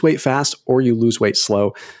you lose weight fast or you lose weight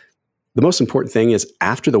slow, the most important thing is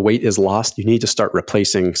after the weight is lost, you need to start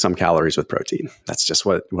replacing some calories with protein. That's just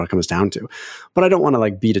what it comes down to. But I don't want to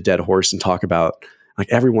like beat a dead horse and talk about, like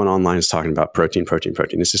everyone online is talking about protein.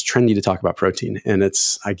 It's just trendy to talk about protein. And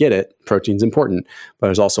I get it, protein's important, but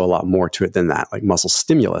there's also a lot more to it than that. Like muscle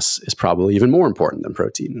stimulus is probably even more important than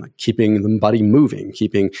protein, like keeping the body moving,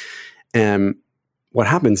 and what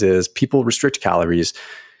happens is people restrict calories,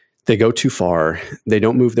 they go too far, they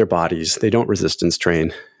don't move their bodies, they don't resistance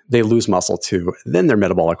train, they lose muscle too, then their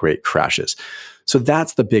metabolic rate crashes. So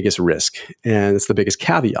that's the biggest risk. And it's the biggest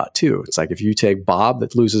caveat too. It's like if you take Bob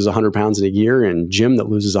that loses 100 pounds in a year and Jim that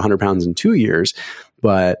loses 100 pounds in 2 years,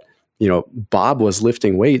 but Bob was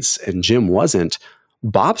lifting weights and Jim wasn't,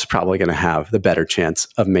 Bob's probably going to have the better chance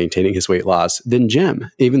of maintaining his weight loss than Jim,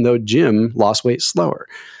 even though Jim lost weight slower.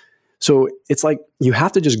 So it's like you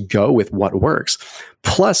have to just go with what works.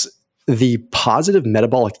 Plus, the positive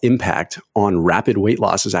metabolic impact on rapid weight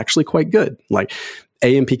loss is actually quite good. Like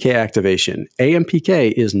AMPK activation.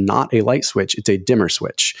 AMPK is not a light switch, it's a dimmer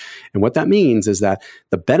switch. And what that means is that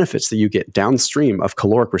the benefits that you get downstream of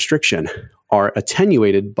caloric restriction are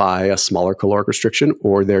attenuated by a smaller caloric restriction,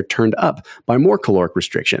 or they're turned up by more caloric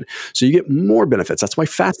restriction. So you get more benefits. That's why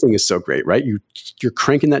fasting is so great, right? You're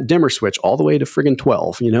cranking that dimmer switch all the way to friggin'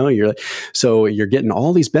 12, so you're getting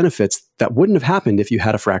all these benefits that wouldn't have happened if you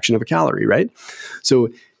had a fraction of a calorie, right? So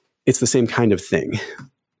it's the same kind of thing.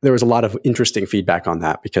 There was a lot of interesting feedback on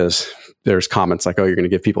that because there's comments like, oh, you're going to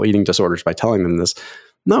give people eating disorders by telling them this.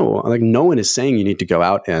 No, like no one is saying you need to go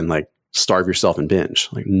out and like starve yourself and binge.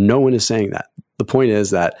 Like no one is saying that. The point is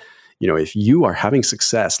that, if you are having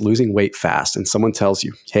success losing weight fast and someone tells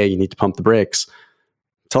you, hey, you need to pump the brakes,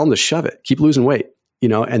 tell them to shove it, keep losing weight,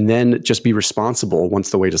 and then just be responsible once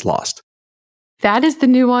the weight is lost. That is the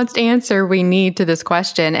nuanced answer we need to this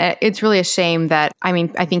question. It's really a shame that,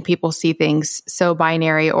 I think people see things so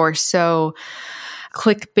binary or so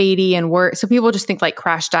clickbaity and so people just think like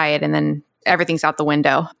crash diet and then everything's out the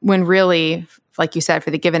window. When really, like you said, for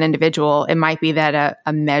the given individual, it might be that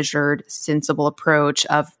a measured, sensible approach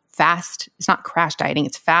of fast, it's not crash dieting,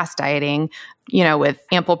 it's fast dieting, with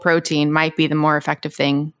ample protein might be the more effective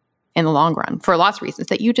thing in the long run for lots of reasons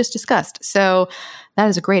that you just discussed. So that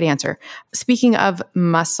is a great answer. Speaking of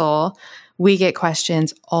muscle, we get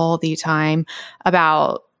questions all the time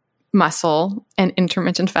about muscle and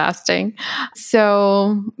intermittent fasting.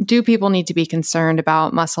 So do people need to be concerned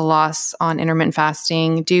about muscle loss on intermittent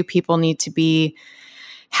fasting? Do people need to be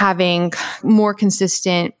having more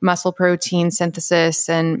consistent muscle protein synthesis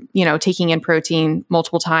and, taking in protein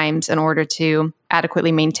multiple times in order to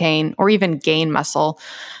adequately maintain or even gain muscle?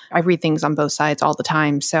 I read things on both sides all the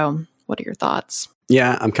time. So what are your thoughts?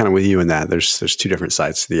 Yeah, I'm kind of with you in that. There's 2 different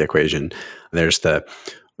sides to the equation. There's the,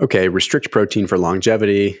 restrict protein for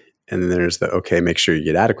longevity. And then there's the, make sure you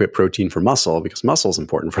get adequate protein for muscle because muscle is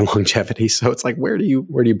important for longevity. So it's like, where do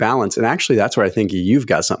you balance? And actually, that's where I think you've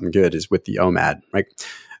got something good is with the OMAD, right?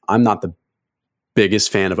 I'm not the biggest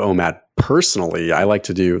fan of OMAD personally. I like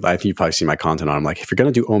to do, you've probably seen my content on, I'm like, if you're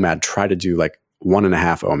going to do OMAD, try to do like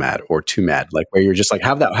 1.5 OMAD or 2 MAD, like where you're just like,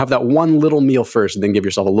 have that one little meal first and then give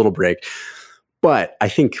yourself a little break. But I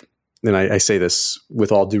think, and I say this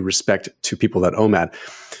with all due respect to people that OMAD,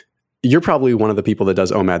 you're probably one of the people that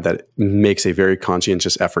does OMAD that makes a very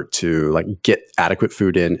conscientious effort to like get adequate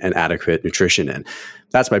food in and adequate nutrition in.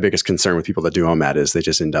 That's my biggest concern with people that do OMAD is they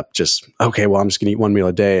just end up okay, well, I'm just going to eat one meal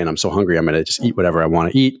a day and I'm so hungry, I'm going to just eat whatever I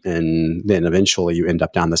want to eat. And then eventually you end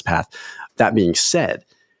up down this path. That being said,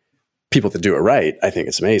 people that do it right, I think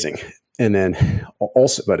it's amazing. And then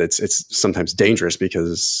also, but it's sometimes dangerous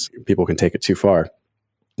because people can take it too far.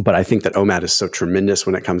 But I think that OMAD is so tremendous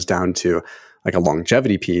when it comes down to like a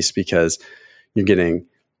longevity piece because you're getting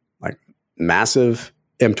like massive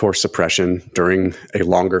mTOR suppression during a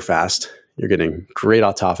longer fast. You're getting great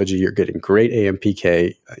autophagy. You're getting great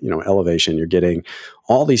AMPK, elevation. You're getting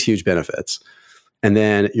all these huge benefits. And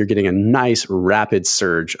then you're getting a nice rapid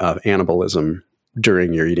surge of anabolism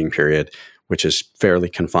during your eating period, which is fairly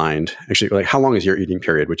confined. Actually, like how long is your eating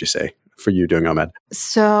period, would you say, for you doing OMAD?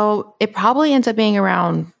 So it probably ends up being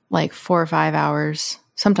around like 4 or 5 hours,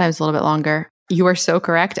 sometimes a little bit longer. You are so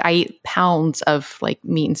correct. I eat pounds of like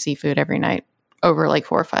meat and seafood every night over like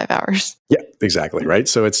 4 or 5 hours. Yeah, exactly. Right.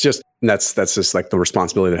 So it's just, that's just like the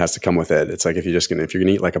responsibility that has to come with it. It's like, if you're going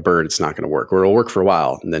to eat like a bird, it's not going to work, or it'll work for a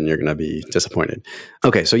while and then you're going to be disappointed.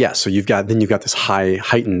 Okay. So yeah. So you've got this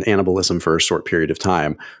heightened anabolism for a short period of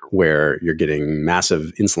time where you're getting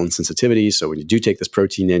massive insulin sensitivity. So when you do take this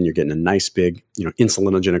protein in, you're getting a nice big,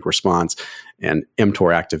 insulinogenic response and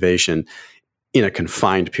mTOR activation in a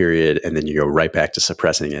confined period. And then you go right back to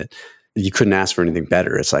suppressing it. You couldn't ask for anything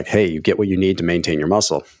better. It's like, hey, you get what you need to maintain your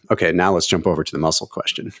muscle. Okay, now let's jump over to the muscle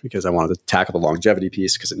question because I wanted to tackle the longevity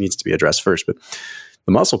piece because it needs to be addressed first. But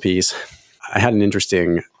the muscle piece, I had an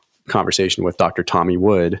interesting conversation with Dr. Tommy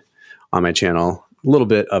Wood on my channel. A little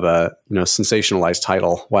bit of a sensationalized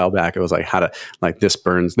title a while back. It was like how to this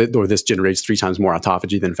burns or this generates 3 times more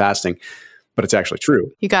autophagy than fasting, but it's actually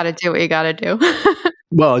true. You got to do what you got to do.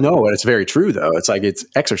 Well, no, it's very true, though. It's like it's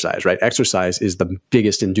exercise, right? Exercise is the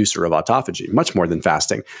biggest inducer of autophagy, much more than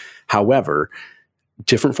fasting. However,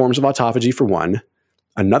 different forms of autophagy for one.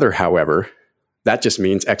 Another, however, that just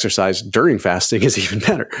means exercise during fasting is even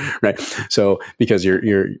better, right? So because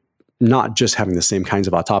you're not just having the same kinds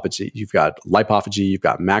of autophagy. You've got lipophagy, you've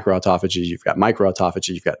got macroautophagy, you've got microautophagy,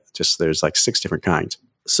 you've got there's like 6 different kinds.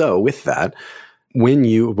 So with that,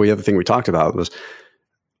 the other thing we talked about was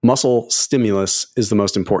muscle stimulus is the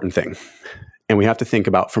most important thing. And we have to think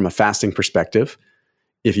about from a fasting perspective,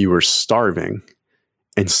 if you were starving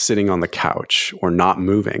and sitting on the couch or not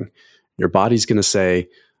moving, your body's going to say,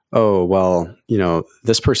 oh, well,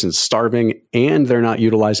 this person's starving and they're not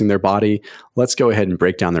utilizing their body. Let's go ahead and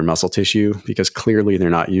break down their muscle tissue because clearly they're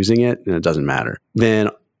not using it and it doesn't matter. Then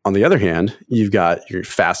on the other hand, you're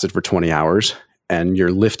fasted for 20 hours and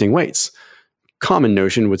you're lifting weights. Common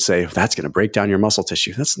notion would say that's going to break down your muscle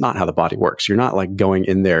tissue. That's not how the body works. You're not like going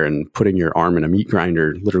in there and putting your arm in a meat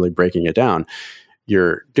grinder, literally breaking it down.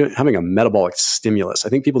 You're having a metabolic stimulus. I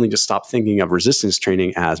think people need to stop thinking of resistance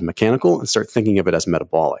training as mechanical and start thinking of it as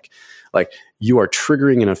metabolic. Like you are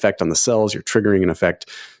triggering an effect on the cells, you're triggering an effect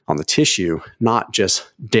on the tissue, not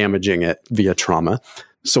just damaging it via trauma.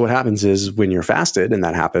 So what happens is when you're fasted and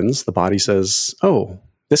that happens, the body says, oh,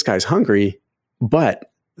 this guy's hungry, but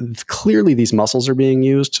clearly these muscles are being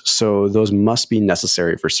used, so those must be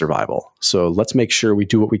necessary for survival. So let's make sure we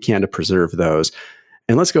do what we can to preserve those.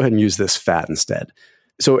 And let's go ahead and use this fat instead.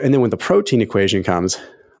 So, and then when the protein equation comes,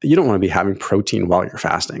 you don't want to be having protein while you're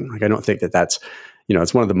fasting. Like, I don't think that's,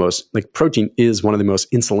 it's one of the most, protein is one of the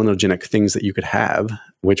most insulinogenic things that you could have,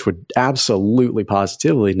 which would absolutely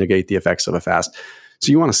positively negate the effects of a fast.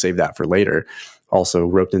 So you want to save that for later. Also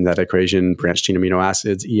roped in that equation, branched chain amino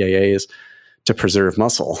acids, EAAs, to preserve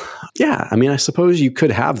muscle. Yeah, I suppose you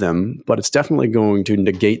could have them, but it's definitely going to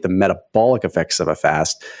negate the metabolic effects of a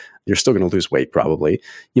fast. You're still going to lose weight probably.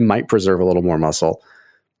 You might preserve a little more muscle,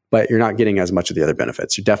 but you're not getting as much of the other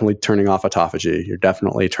benefits. You're definitely turning off autophagy. You're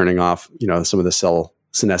definitely turning off, some of the cell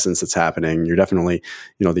senescence that's happening. You're definitely,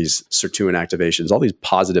 these sirtuin activations, all these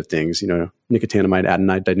positive things, nicotinamide,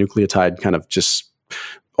 adenine, dinucleotide, kind of just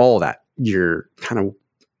all that you're kind of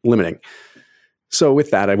limiting. So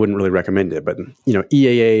with that, I wouldn't really recommend it. But,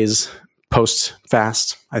 EAAs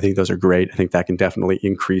post-fast, I think those are great. I think that can definitely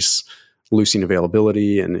increase leucine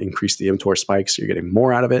availability and increase the mTOR spikes. So you're getting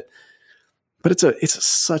more out of it. But it's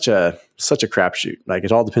such a crapshoot. Like,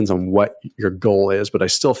 it all depends on what your goal is. But I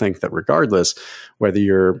still think that regardless, whether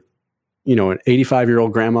you're, an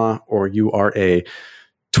 85-year-old grandma or you are a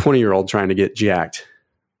 20-year-old trying to get jacked,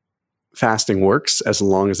 fasting works as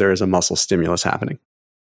long as there is a muscle stimulus happening.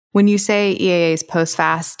 When you say EAAs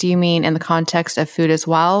post-fast, do you mean in the context of food as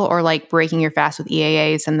well, or like breaking your fast with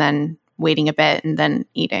EAAs and then waiting a bit and then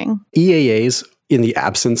eating? EAAs, in the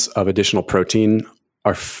absence of additional protein,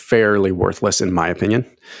 are fairly worthless in my opinion.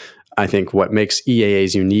 I think what makes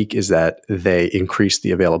EAAs unique is that they increase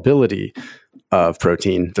the availability of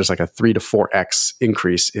protein. There's like a 3 to 4x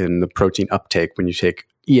increase in the protein uptake when you take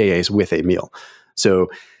EAAs with a meal. So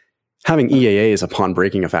having EAAs upon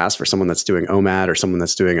breaking a fast for someone that's doing OMAD or someone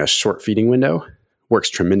that's doing a short feeding window works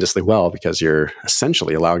tremendously well because you're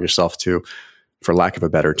essentially allowing yourself to, for lack of a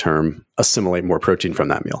better term, assimilate more protein from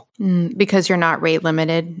that meal. Because you're not rate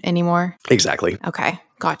limited anymore? Exactly. Okay.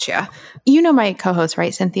 Gotcha. You know my co-host,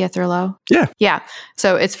 right? Cynthia Thurlow? Yeah. Yeah.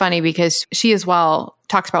 So it's funny because she as well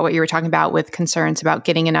talks about what you were talking about with concerns about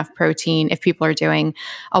getting enough protein if people are doing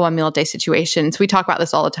a 1 meal a day situation. So we talk about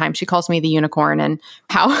this all the time. She calls me the unicorn and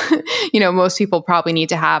how, most people probably need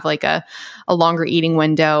to have like a longer eating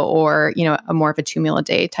window or, a more of a 2 meal a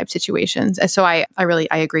day type situations. And so I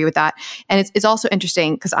agree with that. And it's also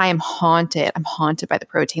interesting because I'm haunted by the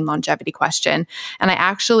protein longevity question. And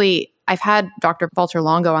I've had Dr. Walter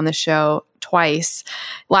Longo on the show twice.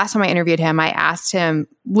 Last time I interviewed him, I asked him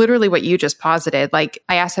literally what you just posited. Like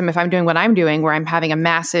I asked him if I'm doing what I'm doing, where I'm having a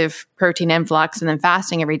massive protein influx and then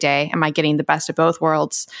fasting every day, am I getting the best of both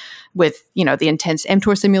worlds with, the intense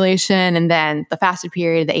mTOR stimulation and then the fasted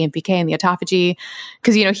period, the AMPK and the autophagy?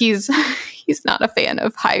 Because, he's not a fan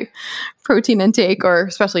of high protein intake or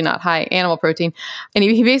especially not high animal protein. And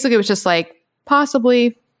he basically was just like,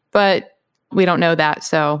 possibly, but we don't know that.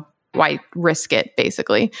 So why risk it,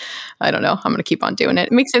 basically? I don't know. I'm going to keep on doing it.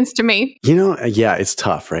 It makes sense to me. Yeah, it's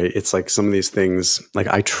tough, right? It's like some of these things, like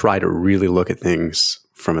I try to really look at things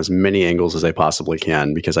from as many angles as I possibly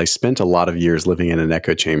can because I spent a lot of years living in an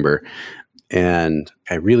echo chamber and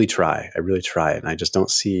I really try and I just don't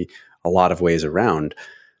see a lot of ways around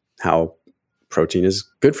how protein is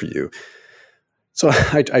good for you. So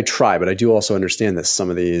I try, but I do also understand that some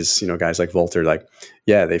of these, guys like Volter,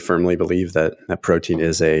 they firmly believe that protein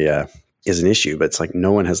is an issue, but it's like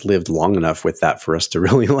no one has lived long enough with that for us to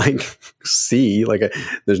really see.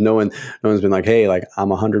 There's no one's been like, hey, I'm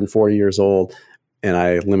 140 years old and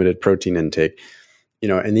I limited protein intake,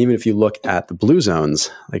 And even if you look at the blue zones,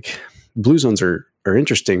 blue zones are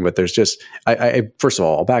interesting, but there's just I first of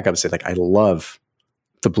all, I'll back up and say I love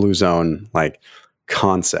the blue zone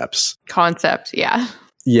concept, yeah.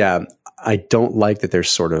 I don't like that there's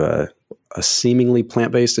sort of a seemingly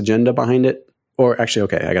plant-based agenda behind it, or actually,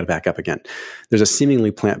 okay, I got to back up again. There's a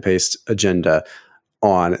seemingly plant-based agenda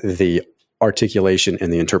on the articulation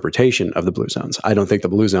and the interpretation of the blue zones. I don't think the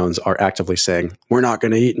blue zones are actively saying we're not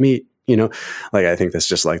going to eat meat. I think that's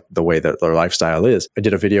just the way that their lifestyle is. I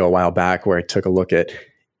did a video a while back where I took a look at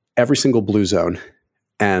every single blue zone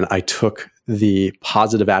and I took the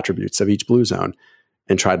positive attributes of each blue zone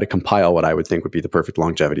and tried to compile what I would think would be the perfect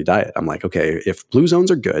longevity diet. I'm like, okay, if blue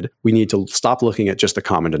zones are good, we need to stop looking at just the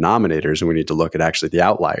common denominators and we need to look at actually the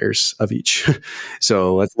outliers of each.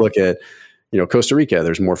 So let's look at, Costa Rica,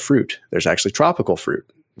 there's more fruit. There's actually tropical fruit.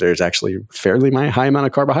 There's actually fairly high amount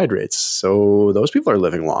of carbohydrates. So those people are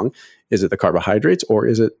living long. Is it the carbohydrates or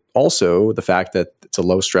is it also the fact that it's a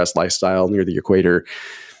low stress lifestyle near the equator?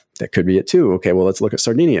 That could be it too. Okay, well, let's look at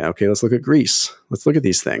Sardinia. Okay, let's look at Greece. Let's look at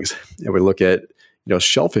these things. And we look at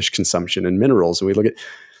shellfish consumption and minerals. And we look at,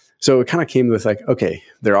 so it kind of came with okay,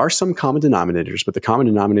 there are some common denominators, but the common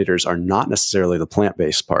denominators are not necessarily the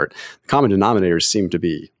plant-based part. The common denominators seem to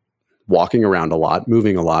be walking around a lot,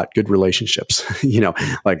 moving a lot, good relationships,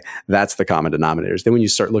 that's the common denominators. Then when you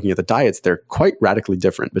start looking at the diets, they're quite radically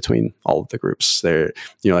different between all of the groups. They're,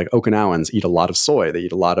 Okinawans eat a lot of soy. They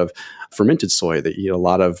eat a lot of fermented soy. They eat a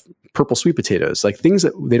lot of purple sweet potatoes, things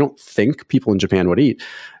that they don't think people in Japan would eat.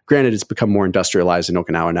 Granted, it's become more industrialized in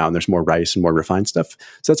Okinawa now, and there's more rice and more refined stuff.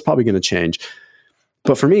 So that's probably going to change.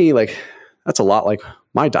 But for me, that's a lot like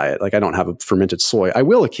my diet. I don't have a fermented soy. I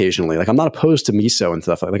will occasionally. I'm not opposed to miso and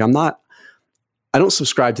stuff. I don't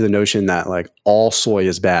subscribe to the notion that all soy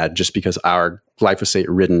is bad just because our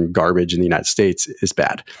glyphosate-ridden garbage in the United States is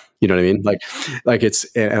bad. You know what I mean?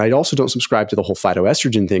 And I also don't subscribe to the whole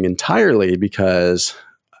phytoestrogen thing entirely because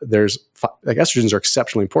estrogens are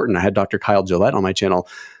exceptionally important. I had Dr. Kyle Gillette on my channel,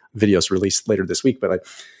 videos released later this week, but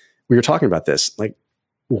we were talking about this.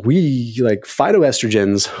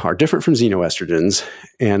 Phytoestrogens are different from xenoestrogens,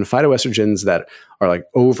 and phytoestrogens that are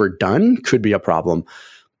overdone could be a problem.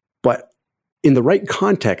 But in the right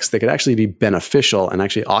context, they could actually be beneficial and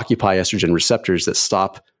actually occupy estrogen receptors that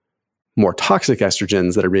stop more toxic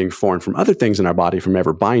estrogens that are being formed from other things in our body from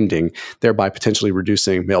ever binding, thereby potentially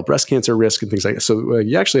reducing male breast cancer risk and things like that. So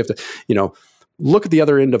you actually have to, look at the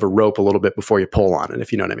other end of a rope a little bit before you pull on it,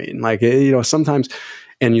 if you know what I mean. Like, sometimes,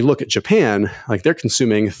 and you look at Japan, like they're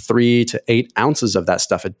consuming 3 to 8 ounces of that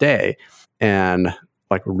stuff a day, and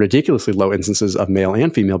like ridiculously low instances of male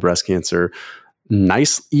and female breast cancer,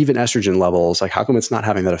 nice even estrogen levels. Like, how come it's not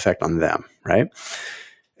having that effect on them, right?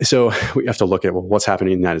 So we have to look at, well, what's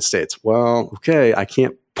happening in the United States? Well, okay, I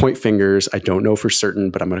can't point fingers. I don't know for certain,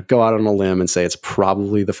 but I'm going to go out on a limb and say it's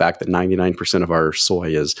probably the fact that 99% of our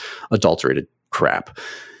soy is adulterated crap.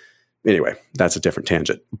 Anyway, that's a different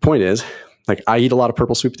tangent. The point is, like, I eat a lot of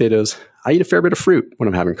purple sweet potatoes. I eat a fair bit of fruit when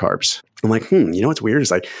I'm having carbs. I'm like, what's weird is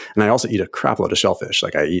like, and I also eat a crap load of shellfish.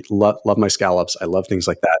 Like, I love my scallops. I love things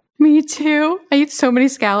like that. Me too. I eat so many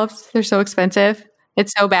scallops. They're so expensive.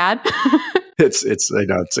 It's so bad. It's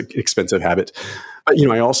an expensive habit. But,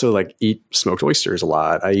 I also like eat smoked oysters a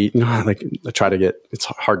lot. I eat, I try to get, it's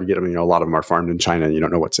hard to get them. A lot of them are farmed in China and you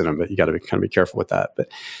don't know what's in them, but you got to kind of be careful with that.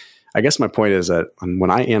 But I guess my point is that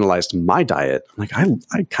when I analyzed my diet, like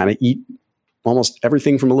I kind of eat almost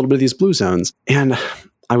everything from a little bit of these blue zones. And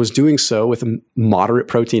I was doing so with a moderate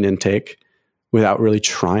protein intake without really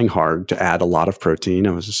trying hard to add a lot of protein.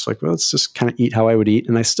 I was just like, well, let's just kind of eat how I would eat.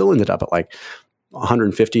 And I still ended up at like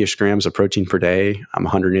 150-ish grams of protein per day. I'm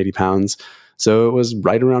 180 pounds. So it was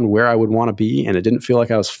right around where I would want to be. And it didn't feel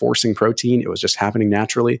like I was forcing protein. It was just happening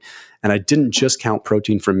naturally. And I didn't just count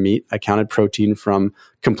protein from meat. I counted protein from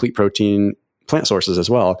complete protein plant sources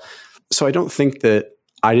as well. So I don't think that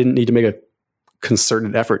I didn't need to make a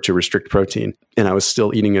concerted effort to restrict protein. And I was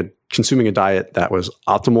still consuming a diet that was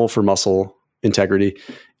optimal for muscle integrity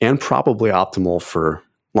and probably optimal for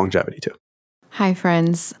longevity too. Hi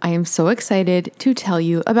friends, I am so excited to tell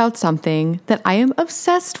you about something that I am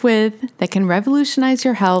obsessed with that can revolutionize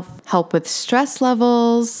your health, help with stress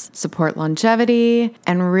levels, support longevity,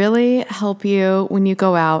 and really help you when you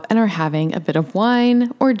go out and are having a bit of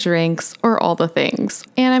wine or drinks or all the things.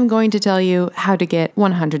 And I'm going to tell you how to get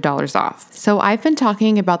 $100 off. So I've been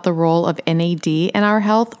talking about the role of NAD in our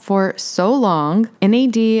health for so long.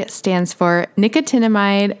 NAD stands for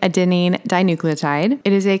nicotinamide adenine dinucleotide.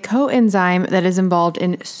 It is a coenzyme that is involved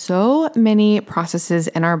in so many processes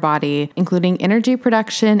in our body, including energy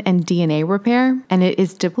production and DNA repair. And it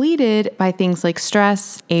is depleted by things like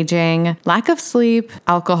stress, aging, lack of sleep,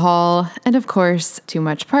 alcohol, and of course, too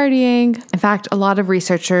much partying. In fact, a lot of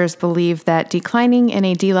researchers believe that declining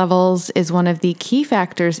NAD levels is one of the key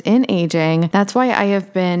factors in aging. That's why I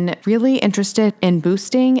have been really interested in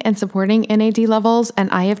boosting and supporting NAD levels, and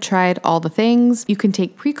I have tried all the things. You can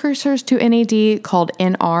take precursors to NAD called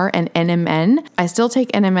NR and NMN. I still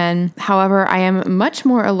take NMN. However, I am much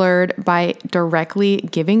more allured by directly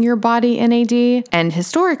giving your body NAD. And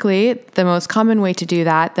historically, the most common way to do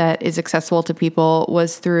that is accessible to people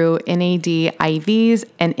was through NAD IVs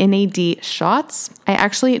and NAD shots. I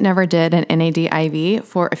actually never did an NAD IV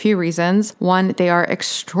for a few reasons. One, they are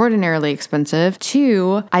extraordinarily expensive.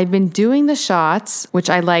 Two, I'd been doing the shots, which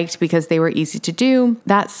I liked because they were easy to do.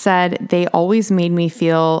 That said, they always made me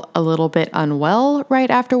feel a little bit unwell right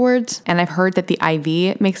afterwards. And I've heard that the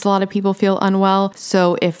IV makes a lot of people feel unwell.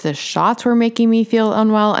 So if the shots were making me feel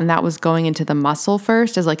unwell and that was going into the muscle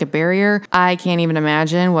first as like a barrier, I can't even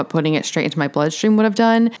imagine what putting it straight into my bloodstream would have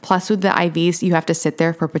done. Plus with the IVs, you have to sit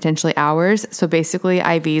there for potentially hours. So basically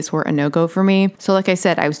IVs were a no-go for me. So like I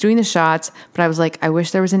said, I was doing the shots, but I was like, I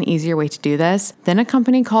wish there was an easier way to do this. Then a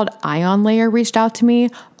company called Ion Layer reached out to me.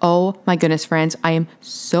 Oh my goodness, friends, I am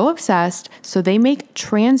so obsessed. So they make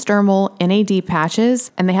transdermal NAD patches,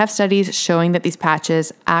 and they have studies showing that these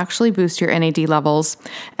patches actually boost your NAD levels.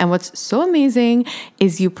 And what's so amazing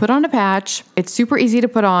is you put on a patch. It's super easy to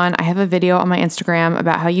put on. I have a video on my Instagram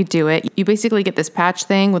about how you do it. You basically get this patch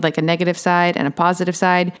thing with like a negative side and a positive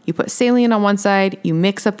side. You put saline on one side, you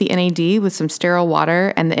mix up the NAD with some sterile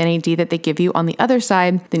water and the NAD that they give you on the other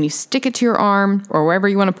side. Then you stick it to your arm or wherever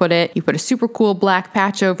you want to put it. You put a super cool black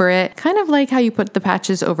patch over it, kind of like how you put the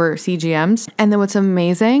patches over CGMs. And then what's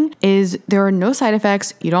amazing is there are no side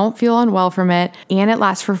effects. You don't feel unwell from it, and it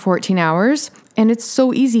lasts for 14 hours. And it's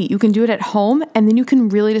so easy. You can do it at home, and then you can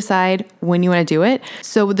really decide when you want to do it.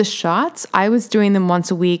 So with the shots, I was doing them once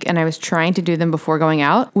a week, and I was trying to do them before going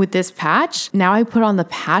out. With this patch, now I put on the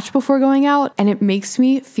patch before going out, and it makes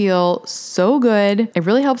me feel so good. It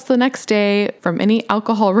really helps the next day from any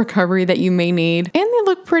alcohol recovery that you may need. And they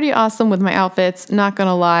look pretty awesome with my outfits, not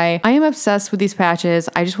gonna lie. I am obsessed with these patches.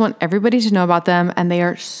 I just want everybody to know about them, and they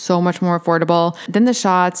are so much more affordable than the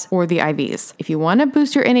shots or the IVs. If you want to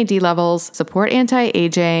boost your NAD levels, support support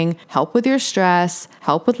anti-aging, help with your stress,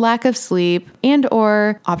 help with lack of sleep, and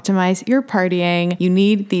or optimize your partying. You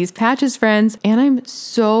need these patches, friends. And I'm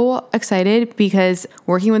so excited because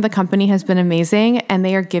working with the company has been amazing and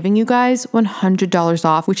they are giving you guys $100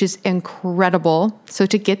 off, which is incredible. So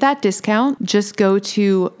to get that discount, just go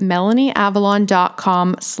to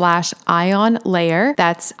melanieavalon.com/ionlayer.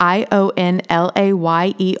 That's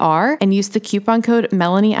IONLAYER and use the coupon code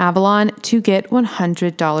MelanieAvalon to get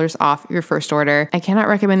 $100 off your first order. I cannot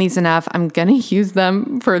recommend these enough. I'm going to use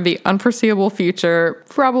them for the unforeseeable future,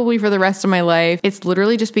 probably for the rest of my life. It's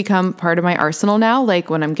literally just become part of my arsenal now. Like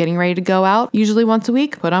when I'm getting ready to go out, usually once a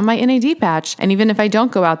week, put on my NAD patch. And even if I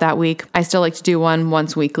don't go out that week, I still like to do one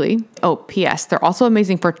once weekly. Oh, P.S. They're also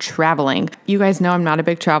amazing for traveling. You guys know I'm not a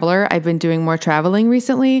big traveler. I've been doing more traveling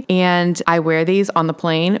recently, and I wear these on the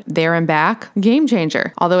plane, there and back. Game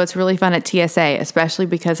changer. Although it's really fun at TSA, especially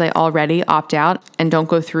because I already opt out and don't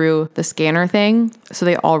go through the scanner thing. So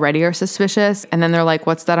they already are suspicious. And then they're like,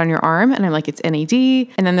 what's that on your arm? And I'm like, it's NAD.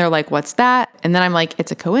 And then they're like, what's that? And then I'm like,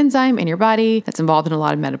 it's a coenzyme in your body that's involved in a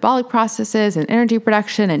lot of metabolic processes and energy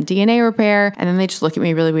production and DNA repair. And then they just look at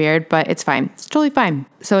me really weird, but it's fine. It's totally fine.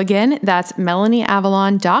 So again, that's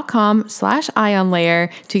melanieavalon.com/ionlayer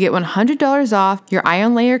to get $100 off your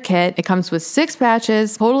Ion Layer kit. It comes with 6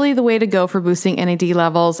 patches, totally the way to go for boosting NAD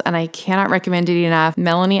levels. And I cannot recommend it enough.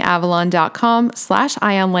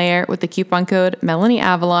 melanieavalon.com/ionlayer with the coupon code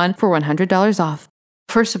MelanieAvalon for $100 off.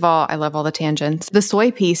 First of all, I love all the tangents. The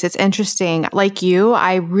soy piece, it's interesting. Like you,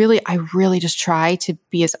 I really just try to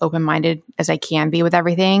be as open-minded as I can be with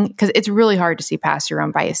everything because it's really hard to see past your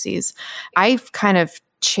own biases. I've kind of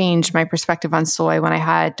changed my perspective on soy when I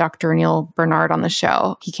had Dr. Neil Bernard on the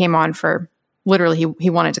show. He came on for literally,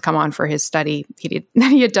 he wanted to come on for his study that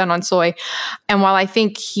he had done on soy. And while I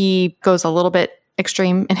think he goes a little bit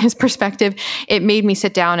extreme in his perspective, it made me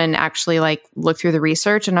sit down and actually like look through the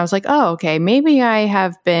research. And I was like, oh, okay, maybe I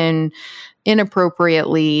have been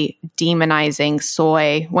inappropriately demonizing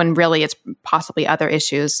soy when really it's possibly other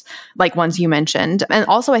issues like ones you mentioned. And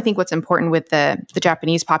also I think what's important with the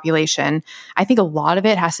Japanese population, I think a lot of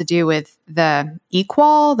it has to do with the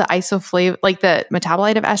equal, the isoflav, like the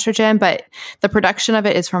metabolite of estrogen, but the production of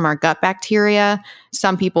it is from our gut bacteria.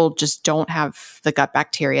 Some people just don't have the gut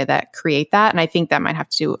bacteria that create that. And I think that might have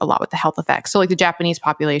to do a lot with the health effects. So like the Japanese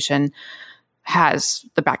population has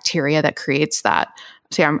the bacteria that creates that.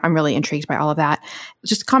 So yeah, I'm really intrigued by all of that.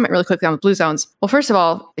 Just to comment really quickly on the blue zones. Well, first of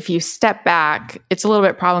all, if you step back, it's a little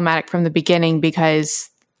bit problematic from the beginning because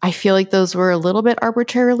I feel like those were a little bit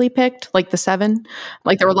arbitrarily picked, like the 7.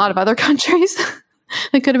 Like there were a lot of other countries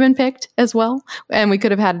that could have been picked as well, and we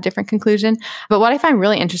could have had a different conclusion. But what I find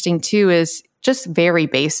really interesting too is just very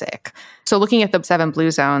basic. So looking at the 7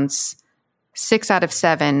 blue zones, 6 out of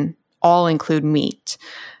 7 all include meat.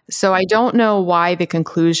 So I don't know why the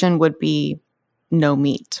conclusion would be no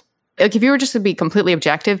meat. Like if you were just to be completely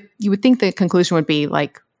objective, you would think the conclusion would be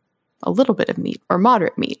like a little bit of meat or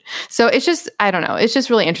moderate meat. So it's just, I don't know. It's just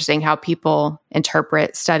really interesting how people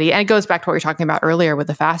interpret study. And it goes back to what we were talking about earlier with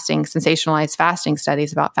the fasting, sensationalized fasting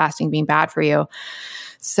studies about fasting being bad for you.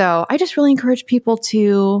 So I just really encourage people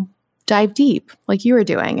to dive deep like you were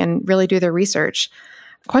doing and really do their research.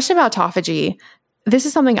 Question about autophagy. This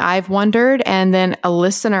is something I've wondered, and then a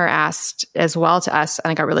listener asked as well to us,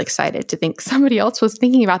 and I got really excited to think somebody else was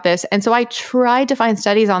thinking about this. And so I tried to find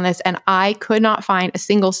studies on this, and I could not find a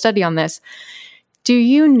single study on this. Do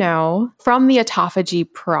you know, from the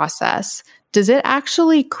autophagy process, does it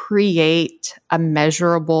actually create a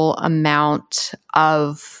measurable amount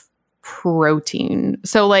of protein?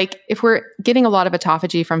 So like if we're getting a lot of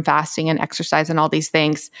autophagy from fasting and exercise and all these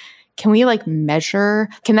things, can we like measure,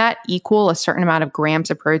 can that equal a certain amount of grams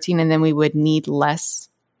of protein and then we would need less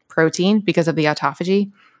protein because of the autophagy?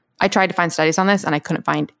 I tried to find studies on this and I couldn't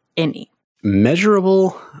find any.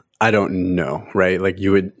 Measurable? I don't know, right? Like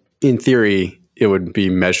you would, in theory, it would be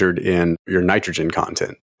measured in your nitrogen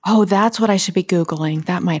content. Oh, that's what I should be Googling.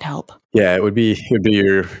 That might help. Yeah, it would be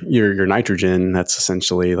your nitrogen. That's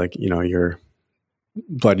essentially like, your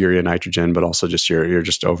blood urea nitrogen, but also just your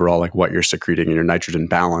just overall like what you're secreting and your nitrogen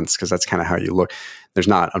balance, because that's kind of how you look. There's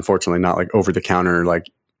unfortunately not like over the counter like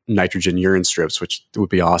nitrogen urine strips, which would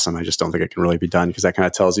be awesome. I just don't think it can really be done because that kind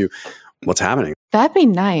of tells you what's happening. That'd be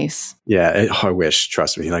nice. Yeah, I wish.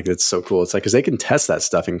 Trust me, like it's so cool. It's like because they can test that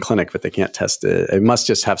stuff in clinic, but they can't test it. It must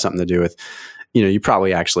just have something to do with, you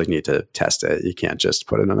probably actually need to test it. You can't just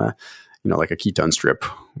put it in a, like a ketone strip.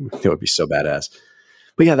 That would be so badass.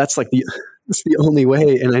 But yeah, that's the only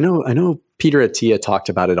way. And I know Peter Attia talked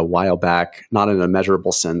about it a while back, not in a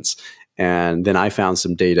measurable sense. And then I found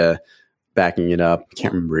some data backing it up. I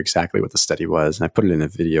can't remember exactly what the study was. And I put it in a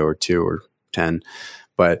video or two, or 10,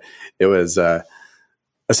 but it was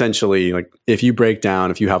essentially like if you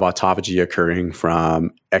have autophagy occurring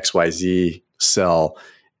from XYZ cell,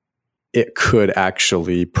 it could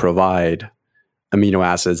actually provide amino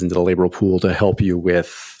acids into the labral pool to help you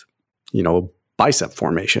with, bicep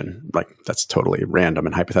formation. Like that's totally random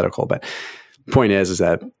and hypothetical, but the point is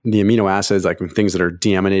that the amino acids, like things that are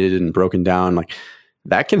deaminated and broken down, like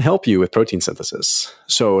that can help you with protein synthesis.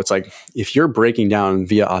 So it's like if you're breaking down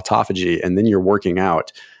via autophagy and then you're working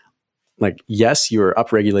out, like yes, you're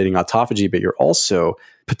upregulating autophagy, but you're also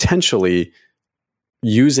potentially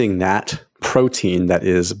using that protein that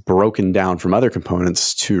is broken down from other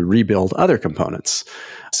components to rebuild other components.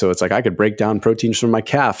 So it's like I could break down proteins from my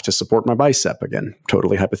calf to support my bicep. Again,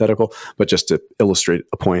 totally hypothetical, but just to illustrate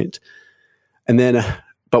a point. And then,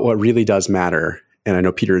 but what really does matter, and I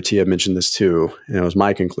know Peter Attia mentioned this too, and it was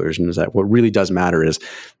my conclusion, is that what really does matter is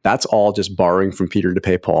that's all just borrowing from Peter to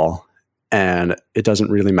pay Paul. And it doesn't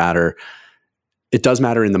really matter. It does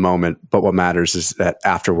matter in the moment, but what matters is that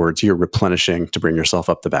afterwards you're replenishing to bring yourself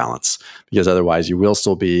up the balance, because otherwise you will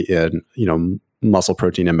still be in, muscle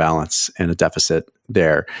protein imbalance and a deficit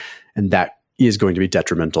there. And that is going to be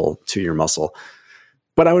detrimental to your muscle.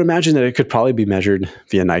 But I would imagine that it could probably be measured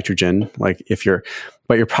via nitrogen. Like you're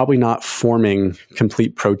probably not forming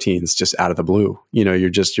complete proteins just out of the blue.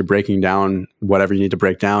 You're breaking down whatever you need to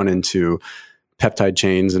break down into peptide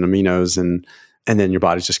chains and aminos, and then your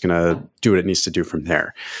body's just going to do what it needs to do from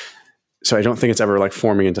there. So I don't think it's ever like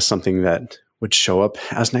forming into something that would show up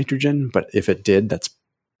as nitrogen, but if it did, that's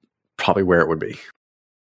probably where it would be.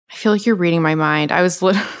 I feel like you're reading my mind. I was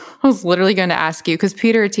literally going to ask you, because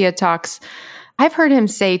Peter Attia talks, I've heard him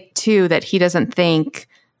say too that he doesn't think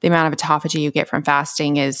the amount of autophagy you get from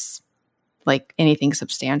fasting is like anything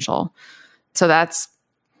substantial. So that's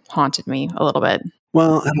haunted me a little bit.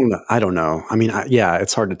 Well, I don't know. I mean,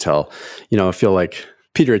 it's hard to tell. I feel like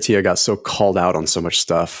Peter Attia got so called out on so much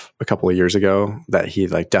stuff a couple of years ago that he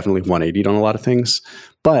like definitely 180'd on a lot of things.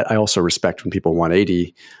 But I also respect when people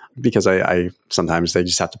 180 because I sometimes they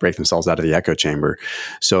just have to break themselves out of the echo chamber.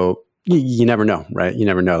 So you never know, right? You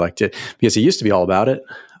never know, because he used to be all about it,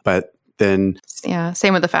 but then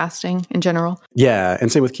same with the fasting in general. Yeah,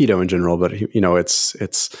 and same with keto in general. But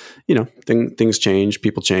things change,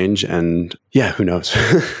 people change, and who knows?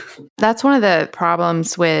 That's one of the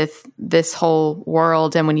problems with this whole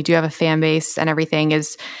world, and when you do have a fan base and everything,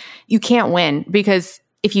 is you can't win, because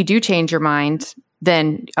if you do change your mind,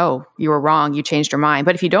 then you were wrong, you changed your mind.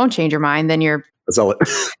 But if you don't change your mind, then you're sell it.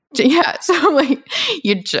 Yeah, so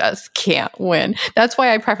you just can't win. That's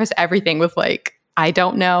why I preface everything with I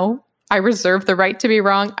don't know. I reserve the right to be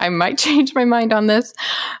wrong. I might change my mind on this.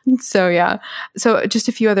 So yeah. So just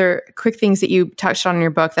a few other quick things that you touched on in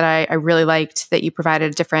your book that I really liked that you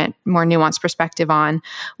provided a different, more nuanced perspective on.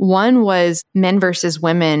 One was men versus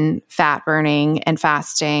women fat burning and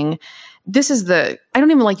fasting. This is I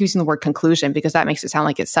don't even like using the word conclusion because that makes it sound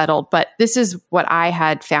like it's settled, but this is what I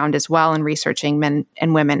had found as well in researching men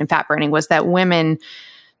and women and fat burning, was that women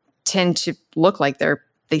tend to look like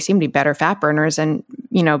they seem to be better fat burners and,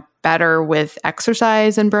 better with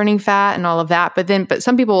exercise and burning fat and all of that. But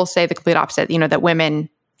some people will say the complete opposite, that women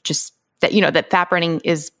that fat burning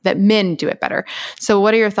is, that men do it better. So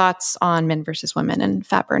what are your thoughts on men versus women and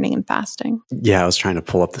fat burning and fasting? Yeah, I was trying to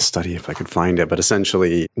pull up the study if I could find it, but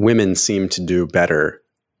essentially women seem to do better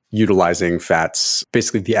utilizing fats.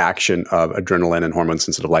 Basically the action of adrenaline and hormone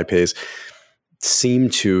sensitive lipase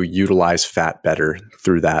seem to utilize fat better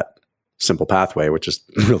through that simple pathway, which is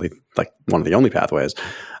really like one of the only pathways.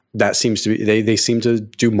 That seems to be, they seem to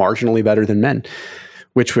do marginally better than men,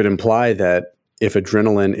 which would imply that if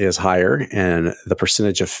adrenaline is higher and the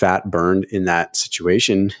percentage of fat burned in that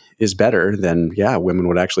situation is better, then women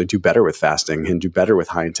would actually do better with fasting and do better with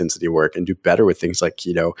high intensity work and do better with things like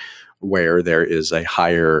keto, where there is a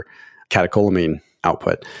higher catecholamine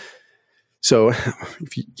output. So I'm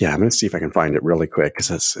going to see if I can find it really quick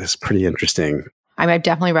because it's pretty interesting. I've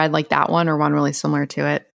definitely read that one or one really similar to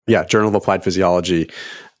it. Yeah, Journal of Applied Physiology.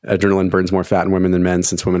 Adrenaline burns more fat in women than men.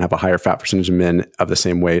 Since women have a higher fat percentage in men of the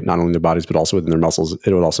same weight, not only in their bodies, but also within their muscles,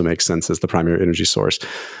 it would also make sense as the primary energy source.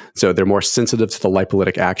 So they're more sensitive to the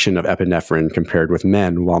lipolytic action of epinephrine compared with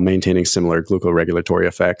men while maintaining similar glucoregulatory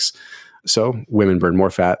effects. So women burn more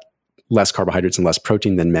fat, less carbohydrates, and less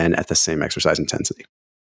protein than men at the same exercise intensity.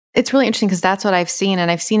 It's really interesting because that's what I've seen, and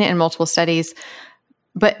I've seen it in multiple studies.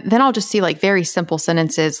 But then I'll just see very simple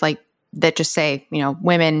sentences that just say,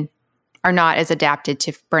 women are not as adapted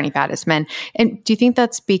to burning fat as men. And do you think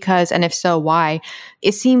that's because, and if so, why?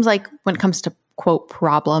 It seems like when it comes to, quote,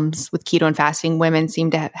 problems with keto and fasting, women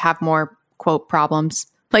seem to have more, quote, problems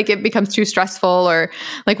Like it becomes too stressful, or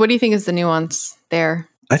like, what do you think is the nuance there?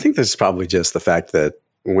 I think this is probably just the fact that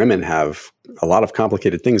women have a lot of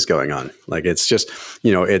complicated things going on. Like it's just,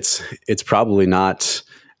 it's probably not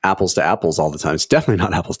apples to apples all the time. It's definitely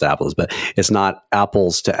not apples to apples, but it's not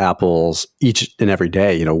apples to apples each and every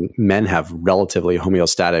day. Men have relatively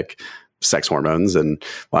homeostatic sex hormones, and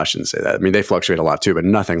well, I shouldn't say that. I mean, they fluctuate a lot too, but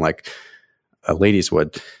nothing like ladies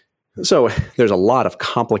would. So there's a lot of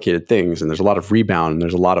complicated things, and there's a lot of rebound, and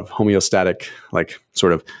there's a lot of homeostatic, like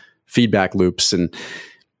sort of feedback loops. And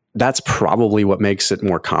that's probably what makes it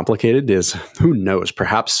more complicated. Is who knows,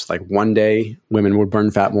 perhaps like one day women would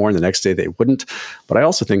burn fat more and the next day they wouldn't. But I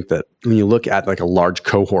also think that when you look at like a large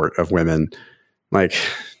cohort of women, like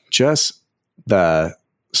just the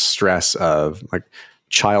stress of like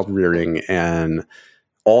child rearing and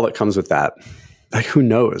all that comes with that, like who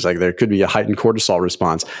knows, like there could be a heightened cortisol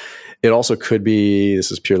response. It also could be,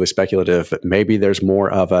 this is purely speculative, but maybe there's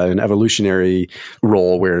more of an evolutionary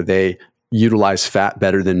role where they utilize fat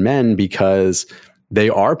better than men because they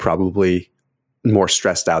are probably more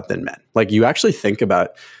stressed out than men. Like you actually think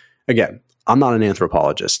about, again, I'm not an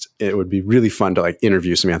anthropologist. It would be really fun to like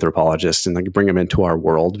interview some anthropologists and like bring them into our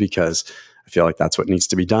world, because I feel like that's what needs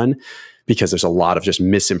to be done. Because there's a lot of just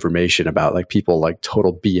misinformation about like people like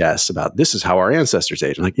total BS about this is how our ancestors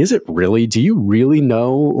ate. And like, is it really? Do you really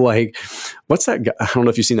know? Like, what's that guy? I don't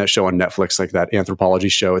know if you've seen that show on Netflix, like that anthropology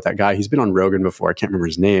show with that guy. He's been on Rogan before. I can't remember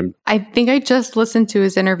his name. I think I just listened to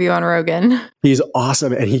his interview on Rogan. He's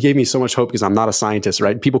awesome. And he gave me so much hope because I'm not a scientist,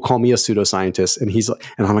 right? People call me a pseudoscientist.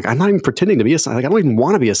 And I'm like, I'm not even pretending to be a scientist. Like, I don't even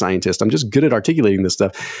want to be a scientist. I'm just good at articulating this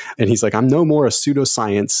stuff. And he's like, I'm no more a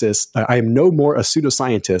pseudoscientist. I am no more a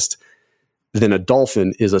pseudoscientist than a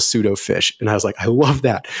dolphin is a pseudo fish. And I was like, I love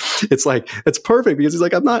that. It's like, it's perfect because he's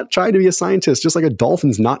like, I'm not trying to be a scientist, just like a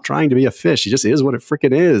dolphin's not trying to be a fish. He just is what it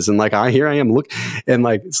freaking is. And like, here I am, look, and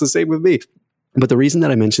like, it's the same with me. But the reason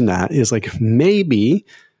that I mentioned that is like, maybe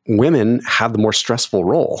women have the more stressful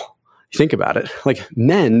role. You think about it, like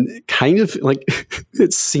men kind of like,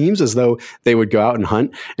 it seems as though they would go out and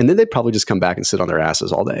hunt and then they'd probably just come back and sit on their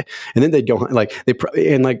asses all day. And then they'd go like,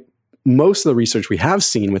 most of the research we have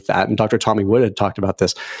seen with that, and Dr. Tommy Wood had talked about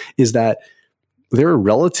this, is that they're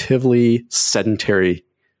relatively sedentary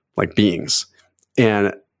like beings.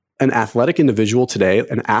 And an athletic individual today,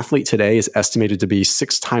 an athlete today is estimated to be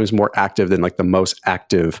 6 times more active than like the most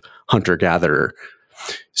active hunter-gatherer.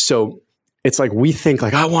 So it's like, we think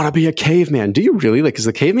like, I want to be a caveman. Do you really? Like, because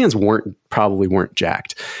the cavemans probably weren't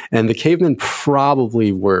jacked. And the cavemen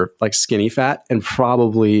probably were like skinny fat and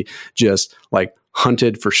probably just like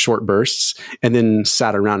hunted for short bursts and then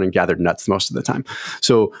sat around and gathered nuts most of the time.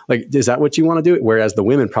 So like, is that what you want to do? Whereas the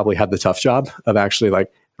women probably had the tough job of actually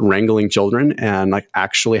like wrangling children and like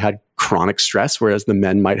actually had chronic stress, whereas the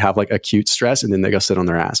men might have like acute stress and then they go sit on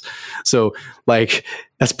their ass. So like,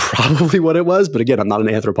 that's probably what it was. But again, I'm not an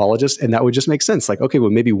anthropologist, and that would just make sense. Like, okay, well,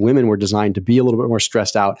 maybe women were designed to be a little bit more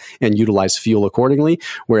stressed out and utilize fuel accordingly,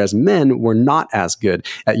 whereas men were not as good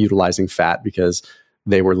at utilizing fat because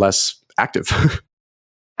they were less active.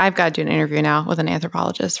 I've got to do an interview now with an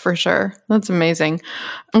anthropologist for sure. That's amazing.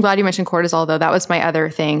 I'm glad you mentioned cortisol, though. That was my other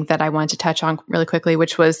thing that I wanted to touch on really quickly,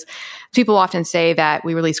 which was people often say that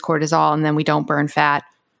we release cortisol and then we don't burn fat.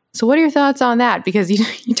 So what are your thoughts on that? Because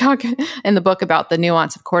you talk in the book about the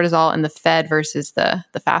nuance of cortisol and the fed versus the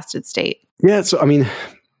fasted state. Yeah. So, I mean,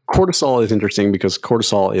 cortisol is interesting because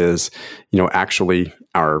cortisol is, actually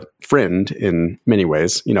our friend in many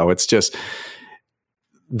ways. It's just,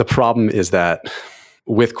 the problem is that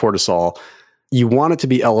with cortisol, you want it to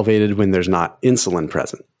be elevated when there's not insulin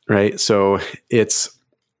present, right? So it's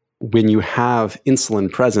when you have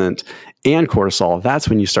insulin present and cortisol, that's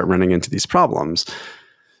when you start running into these problems.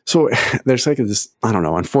 So there's like this, I don't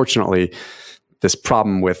know, unfortunately, this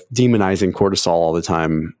problem with demonizing cortisol all the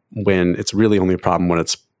time when it's really only a problem when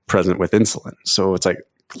it's present with insulin. So it's like,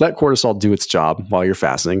 let cortisol do its job while you're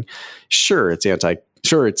fasting. Sure, it's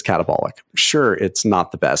catabolic. Sure, it's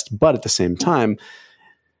not the best, but at the same time,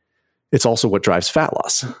 it's also what drives fat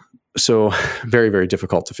loss. So very, very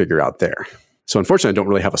difficult to figure out there. So unfortunately, I don't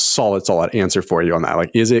really have a solid answer for you on that.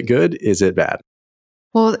 Like, is it good? Is it bad?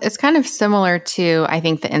 Well, it's kind of similar to, I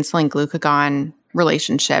think, the insulin-glucagon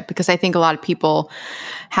relationship, because I think a lot of people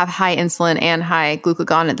have high insulin and high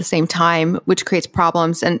glucagon at the same time, which creates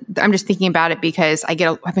problems. And I'm just thinking about it because I've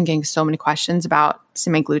been getting so many questions about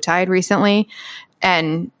semaglutide recently,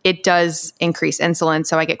 and it does increase insulin.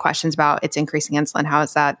 So I get questions about it's increasing insulin. How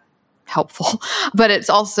is that helpful? But it's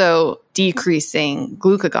also decreasing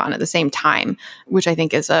glucagon at the same time, which I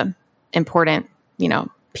think is a important,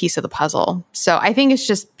 piece of the puzzle. So I think it's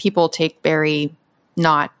just people take very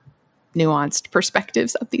not nuanced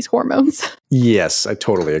perspectives of these hormones. Yes, I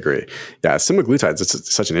totally agree. Yeah, semaglutides,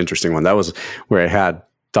 it's such an interesting one. That was where I had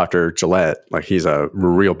Dr. Gillette, like he's a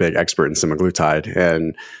real big expert in semaglutide.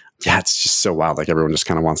 And yeah, it's just so wild. Like everyone just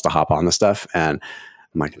kind of wants to hop on the stuff. And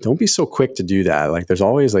I'm like, don't be so quick to do that. Like there's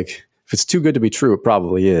always like, if it's too good to be true, it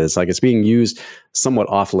probably is. Like it's being used somewhat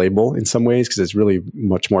off label in some ways because it's really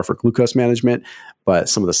much more for glucose management. But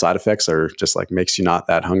some of the side effects are just like makes you not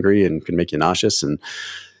that hungry and can make you nauseous and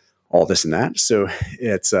all this and that. So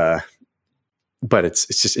it's, but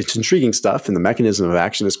it's intriguing stuff. And the mechanism of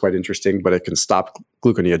action is quite interesting, but it can stop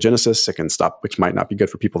gluconeogenesis. It can stop, which might not be good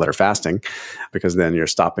for people that are fasting because then you're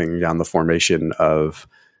stopping down the formation of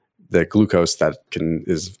the glucose that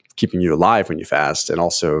is keeping you alive when you fast and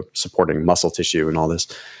also supporting muscle tissue and all this.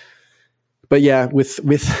 But yeah, with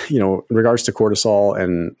in regards to cortisol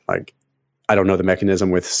and like, I don't know the mechanism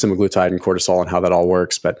with semaglutide and cortisol and how that all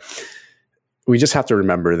works, but we just have to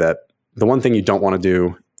remember that the one thing you don't want to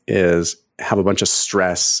do is have a bunch of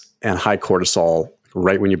stress and high cortisol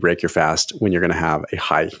right when you break your fast when you're going to have a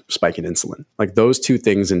high spike in insulin. Like those two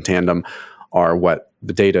things in tandem are what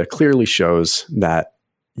the data clearly shows that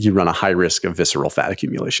you run a high risk of visceral fat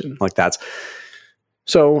accumulation. Like that's,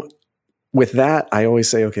 so with that, I always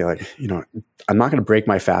say, okay, like, I'm not going to break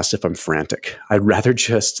my fast if I'm frantic. I'd rather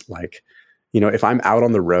just like, if I'm out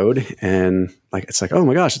on the road and like, it's like, oh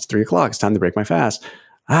my gosh, it's 3:00. It's time to break my fast.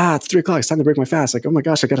 It's 3:00. It's time to break my fast. Like, oh my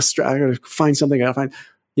gosh, I got to find something. I got to find,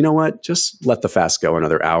 you know what? Just let the fast go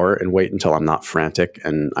another hour and wait until I'm not frantic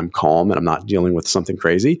and I'm calm and I'm not dealing with something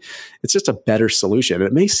crazy. It's just a better solution.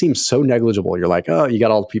 It may seem so negligible. You're like, oh, you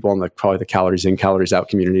got all the people in probably the calories in, calories out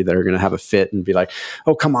community that are going to have a fit and be like,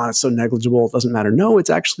 oh, come on, it's so negligible. It doesn't matter. No, it's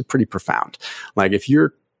actually pretty profound. Like if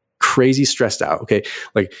you're crazy stressed out, okay,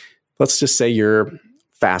 like let's just say you're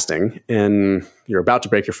fasting and you're about to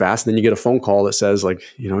break your fast, and then you get a phone call that says like,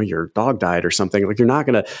 your dog died or something. Like you're not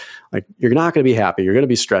going to be happy. You're going to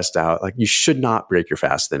be stressed out. Like you should not break your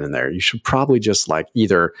fast then and there. You should probably just like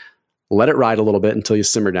either let it ride a little bit until you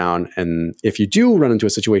simmer down. And if you do run into a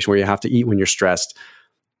situation where you have to eat when you're stressed,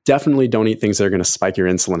 definitely don't eat things that are going to spike your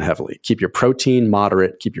insulin heavily. Keep your protein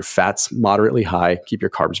moderate, keep your fats moderately high, keep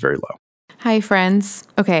your carbs very low. Hi, friends.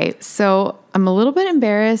 Okay, so I'm a little bit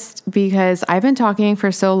embarrassed because I've been talking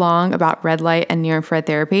for so long about red light and near-infrared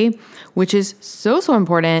therapy, which is so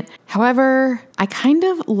important. However, I kind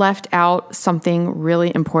of left out something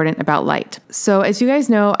really important about light. So as you guys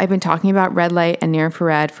know, I've been talking about red light and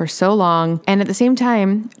near-infrared for so long. And at the same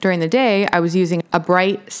time, during the day, I was using a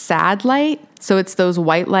bright, sad light. So it's those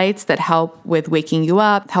white lights that help with waking you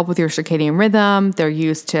up, help with your circadian rhythm. They're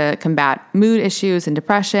used to combat mood issues and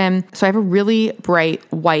depression. So I have a really bright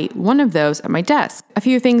white one of those at my desk. A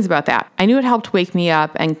few things about that. I knew it helped wake me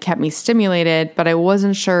up and kept me stimulated, but I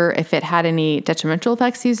wasn't sure if it had any detrimental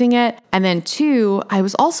effects using it. And then two, I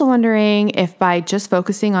was also wondering if by just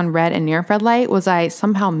focusing on red and near-infrared light, was I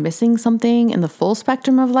somehow missing something in the full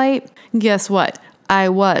spectrum of light? Guess what? I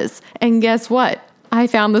was. And guess what? I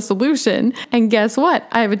found the solution. And guess what?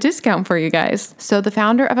 I have a discount for you guys. So the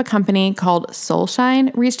founder of a company called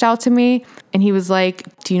Soulshine reached out to me and he was like,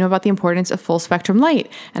 do you know about the importance of full spectrum light?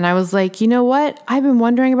 And I was like, you know what? I've been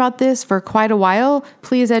wondering about this for quite a while.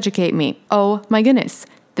 Please educate me. Oh my goodness.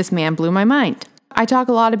 This man blew my mind. I talk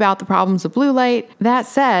a lot about the problems of blue light. That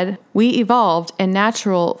said, we evolved in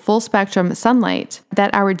natural full spectrum sunlight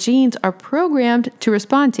that our genes are programmed to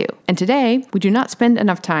respond to. And today, we do not spend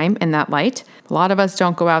enough time in that light. A lot of us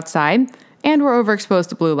don't go outside, and we're overexposed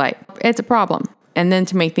to blue light. It's a problem. And then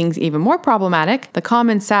to make things even more problematic, the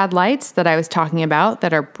common sad lights that I was talking about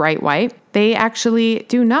that are bright white, they actually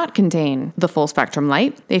do not contain the full spectrum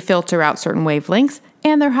light. They filter out certain wavelengths,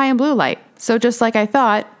 and they're high in blue light. So just like I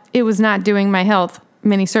thought, it was not doing my health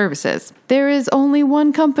many services. There is only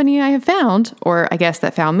one company I have found, or I guess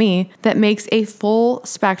that found me, that makes a full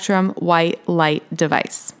spectrum white light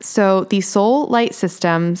device. So the Soul light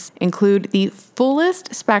systems include the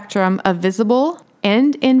fullest spectrum of visible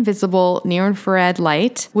and invisible near-infrared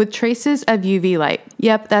light with traces of UV light.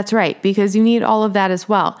 Yep, that's right, because you need all of that as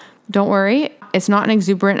well. Don't worry, it's not an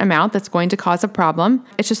exuberant amount that's going to cause a problem.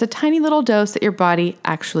 It's just a tiny little dose that your body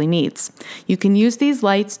actually needs. You can use these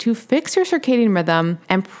lights to fix your circadian rhythm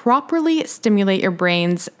and properly stimulate your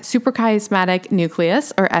brain's suprachiasmatic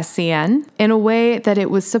nucleus, or SCN, in a way that it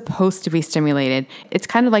was supposed to be stimulated. It's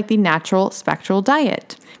kind of like the natural spectral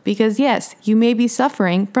diet. Because yes, you may be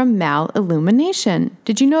suffering from malillumination.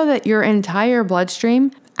 Did you know that your entire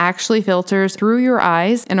bloodstream actually filters through your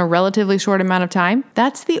eyes in a relatively short amount of time?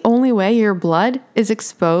 That's the only way your blood is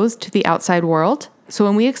exposed to the outside world. So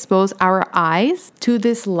when we expose our eyes to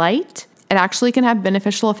this light, It actually can have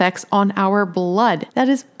beneficial effects on our blood. That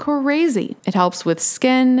is crazy. It helps with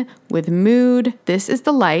skin, with mood. This is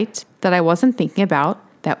the light that I wasn't thinking about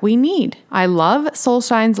that we need. I love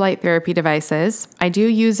SoulShine's light therapy devices. I do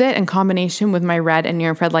use it in combination with my red and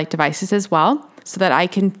near-infrared light devices as well, so that I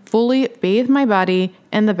can fully bathe my body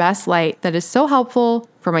in the best light that is so helpful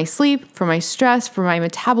for my sleep, for my stress, for my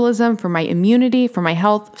metabolism, for my immunity, for my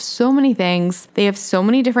health, so many things. They have so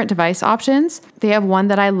many different device options. They have one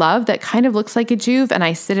that I love that kind of looks like a Juve, and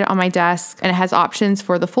I sit it on my desk, and it has options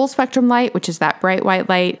for the full spectrum light, which is that bright white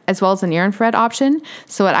light, as well as the near infrared option.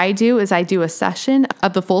 So what I do is I do a session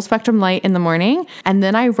of the full spectrum light in the morning, and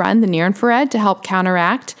then I run the near infrared to help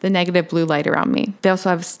counteract the negative blue light around me. They also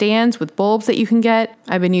have stands with bulbs that you can get.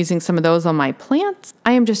 I've been using some of those on my plants.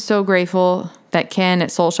 I am just so grateful that Ken at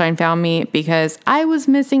SoulShine found me, because I was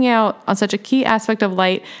missing out on such a key aspect of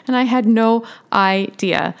light and I had no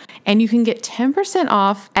idea. And you can get 10%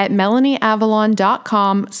 off at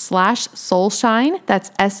melanieavalon.com/soulshine.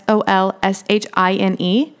 That's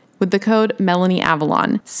SOLSHINE with the code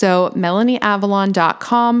MelanieAvalon. So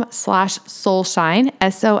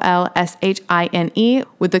melanieavalon.com/soulshine, SOLSHINE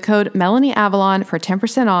with the code MelanieAvalon for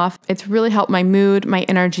 10% off. It's really helped my mood, my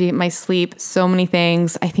energy, my sleep, so many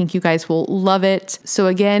things. I think you guys will love it. So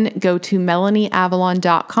again, go to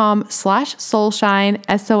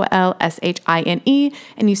melanieavalon.com/soulshine, SOLSHINE,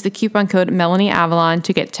 and use the coupon code MelanieAvalon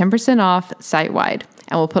to get 10% off site-wide.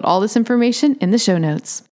 And we'll put all this information in the show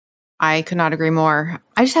notes. I could not agree more.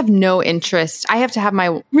 I just have no interest. I have to have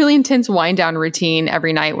my really intense wind down routine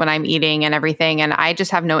every night when I'm eating and everything. And I just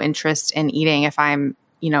have no interest in eating if I'm,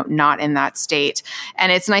 not in that state.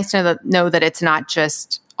 And it's nice to know that it's not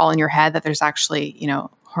just all in your head, that there's actually,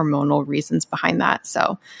 hormonal reasons behind that.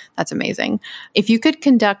 So that's amazing. If you could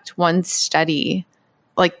conduct one study,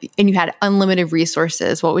 and you had unlimited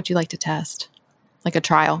resources, what would you like to test? Like a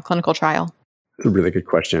clinical trial? A really good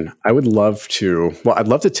question. I'd love to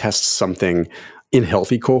test something in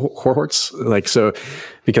healthy cohorts.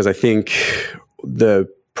 Because I think the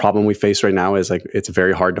problem we face right now is it's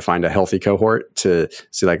very hard to find a healthy cohort to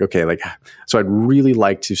see so I'd really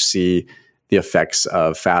like to see the effects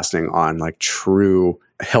of fasting on true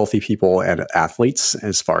healthy people and athletes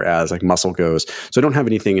as far as muscle goes. So I don't have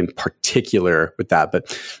anything in particular with that, but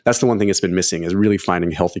that's the one thing that's been missing, is really finding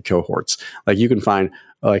healthy cohorts. You can find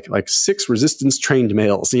like 6 resistance trained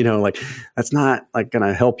males, that's not going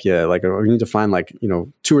to help you. We need to find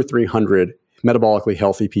 200 or 300 metabolically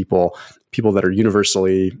healthy people that are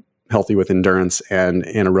universally healthy with endurance and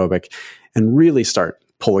anaerobic, and really start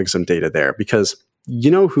pulling some data there. Because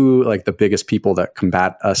who the biggest people that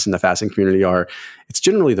combat us in the fasting community are? It's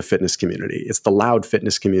generally the fitness community. It's the loud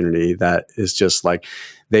fitness community that is just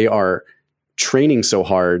they are training so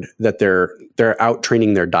hard that they're out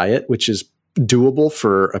training their diet, which is doable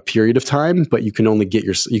for a period of time, but you can only do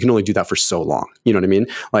that for so long. You know what I mean?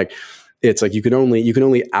 It's you can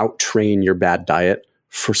only out train your bad diet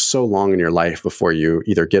for so long in your life before you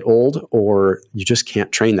either get old or you just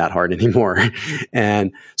can't train that hard anymore.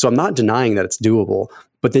 And so I'm not denying that it's doable,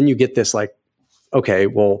 but then you get this okay,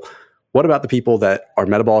 well, what about the people that are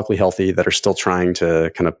metabolically healthy that are still trying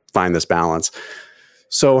to kind of find this balance?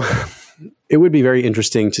 So it would be very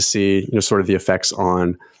interesting to see, sort of the effects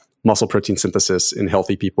on muscle protein synthesis in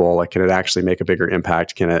healthy people. Can it actually make a bigger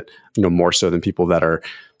impact? Can it, more so than people that are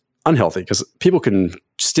unhealthy? Because people can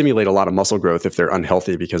stimulate a lot of muscle growth if they're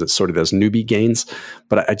unhealthy, because it's sort of those newbie gains.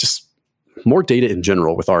 But I just, more data in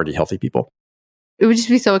general with already healthy people. It would just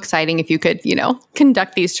be so exciting if you could,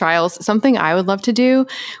 conduct these trials. Something I would love to do,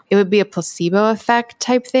 it would be a placebo effect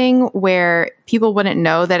type thing where people wouldn't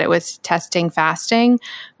know that it was testing fasting,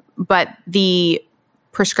 but the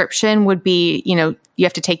prescription would be, you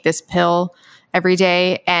have to take this pill every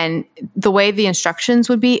day. And the way the instructions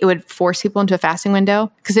would be, it would force people into a fasting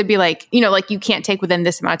window, because it'd be you can't take within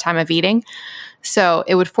this amount of time of eating. So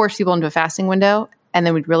it would force people into a fasting window. And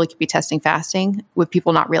then we'd really be testing fasting with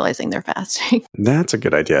people not realizing they're fasting. That's a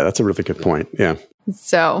good idea. That's a really good point. Yeah.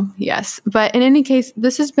 So yes, but in any case,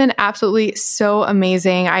 this has been absolutely so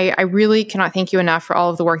amazing. I really cannot thank you enough for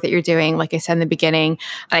all of the work that you're doing. Like I said in the beginning,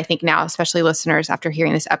 and I think now, especially listeners, after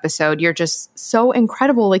hearing this episode, you're just so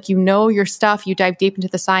incredible. You know your stuff, you dive deep into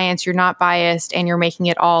the science, you're not biased, and you're making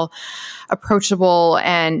it all approachable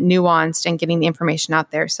and nuanced and getting the information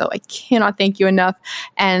out there. So I cannot thank you enough.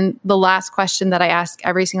 And the last question that I ask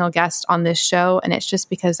every single guest on this show, and it's just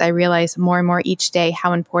because I realize more and more each day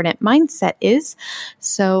how important mindset is.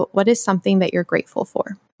 So what is something that you're grateful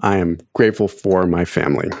for? I am grateful for my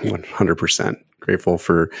family, 100%. Grateful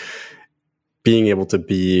for being able to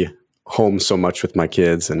be home so much with my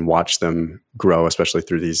kids and watch them grow, especially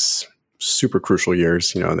through these super crucial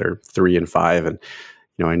years. They're 3 and 5. And,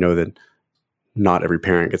 I know that not every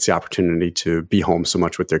parent gets the opportunity to be home so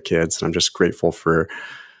much with their kids. And I'm just grateful for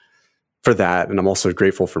that. And I'm also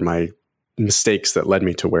grateful for my mistakes that led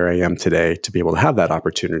me to where I am today to be able to have that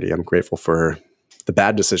opportunity. I'm grateful for the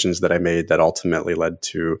bad decisions that I made that ultimately led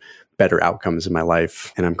to better outcomes in my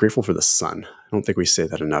life. And I'm grateful for the sun. I don't think we say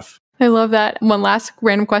that enough. I love that. One last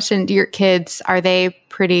random question. Do your kids, are they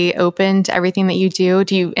pretty open to everything that you do?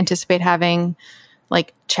 Do you anticipate having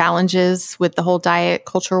challenges with the whole diet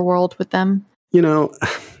culture world with them?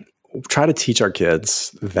 Try to teach our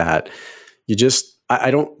kids that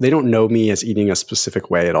they don't know me as eating a specific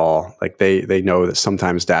way at all. They know that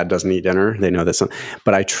sometimes dad doesn't eat dinner. They know that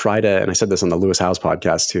but I try to, and I said this on the Lewis Howes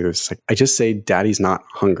podcast too. It's I just say daddy's not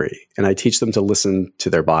hungry, and I teach them to listen to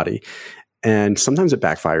their body. And sometimes it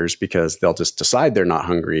backfires because they'll just decide they're not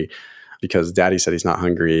hungry because daddy said he's not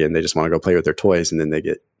hungry, and they just want to go play with their toys. And then they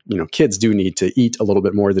get, kids do need to eat a little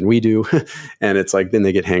bit more than we do. And it's then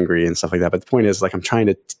they get hangry and stuff like that. But the point is, I'm trying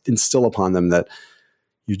to instill upon them that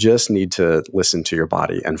you just need to listen to your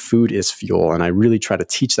body, and food is fuel. And I really try to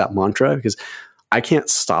teach that mantra because I can't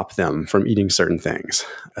stop them from eating certain things,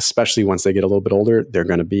 especially once they get a little bit older. They're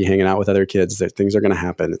going to be hanging out with other kids. Things are going to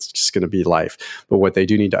happen. It's just going to be life. But what they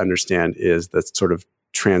do need to understand is the sort of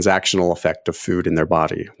transactional effect of food in their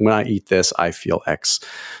body. When I eat this, I feel X.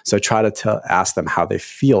 So I try to ask them how they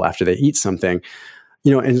feel after they eat something.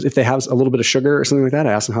 And if they have a little bit of sugar or something like that,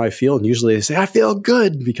 I ask them how I feel. And usually they say, I feel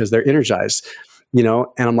good, because they're energized. And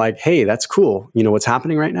I'm like, hey, that's cool. What's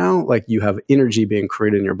happening right now? You have energy being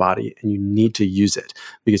created in your body, and you need to use it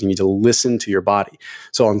because you need to listen to your body.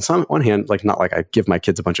 So on one hand, not like I give my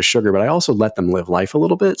kids a bunch of sugar, but I also let them live life a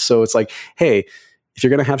little bit. So it's hey, if you're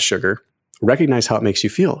going to have sugar, recognize how it makes you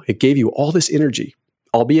feel. It gave you all this energy,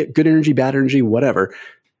 albeit good energy, bad energy, whatever.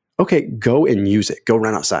 Okay, go and use it. Go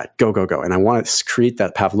run outside. Go, go, go. And I want to create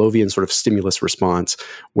that Pavlovian sort of stimulus response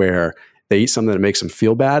where they eat something that makes them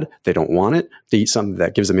feel bad. They don't want it. They eat something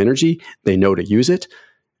that gives them energy. They know to use it.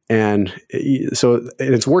 And so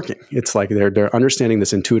it's working. It's they're understanding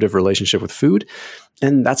this intuitive relationship with food.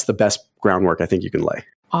 And that's the best groundwork I think you can lay.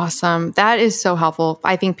 Awesome. That is so helpful.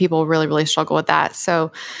 I think people really, really struggle with that.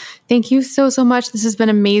 So thank you so, so much. This has been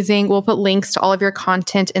amazing. We'll put links to all of your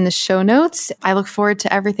content in the show notes. I look forward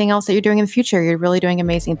to everything else that you're doing in the future. You're really doing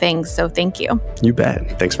amazing things. So thank you. You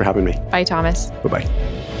bet. Thanks for having me. Bye, Thomas. Bye-bye.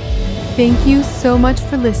 Thank you so much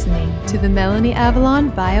for listening to the Melanie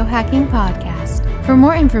Avalon Biohacking Podcast. For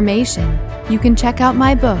more information, you can check out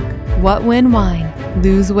my book, What When Wine?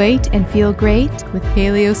 Lose weight and feel great with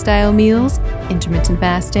paleo-style meals, intermittent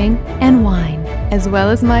fasting, and wine, as well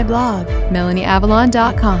as my blog,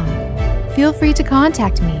 melanieavalon.com. Feel free to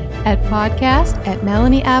contact me at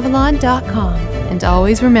podcast@melanieavalon.com. And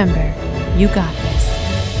always remember, you got this.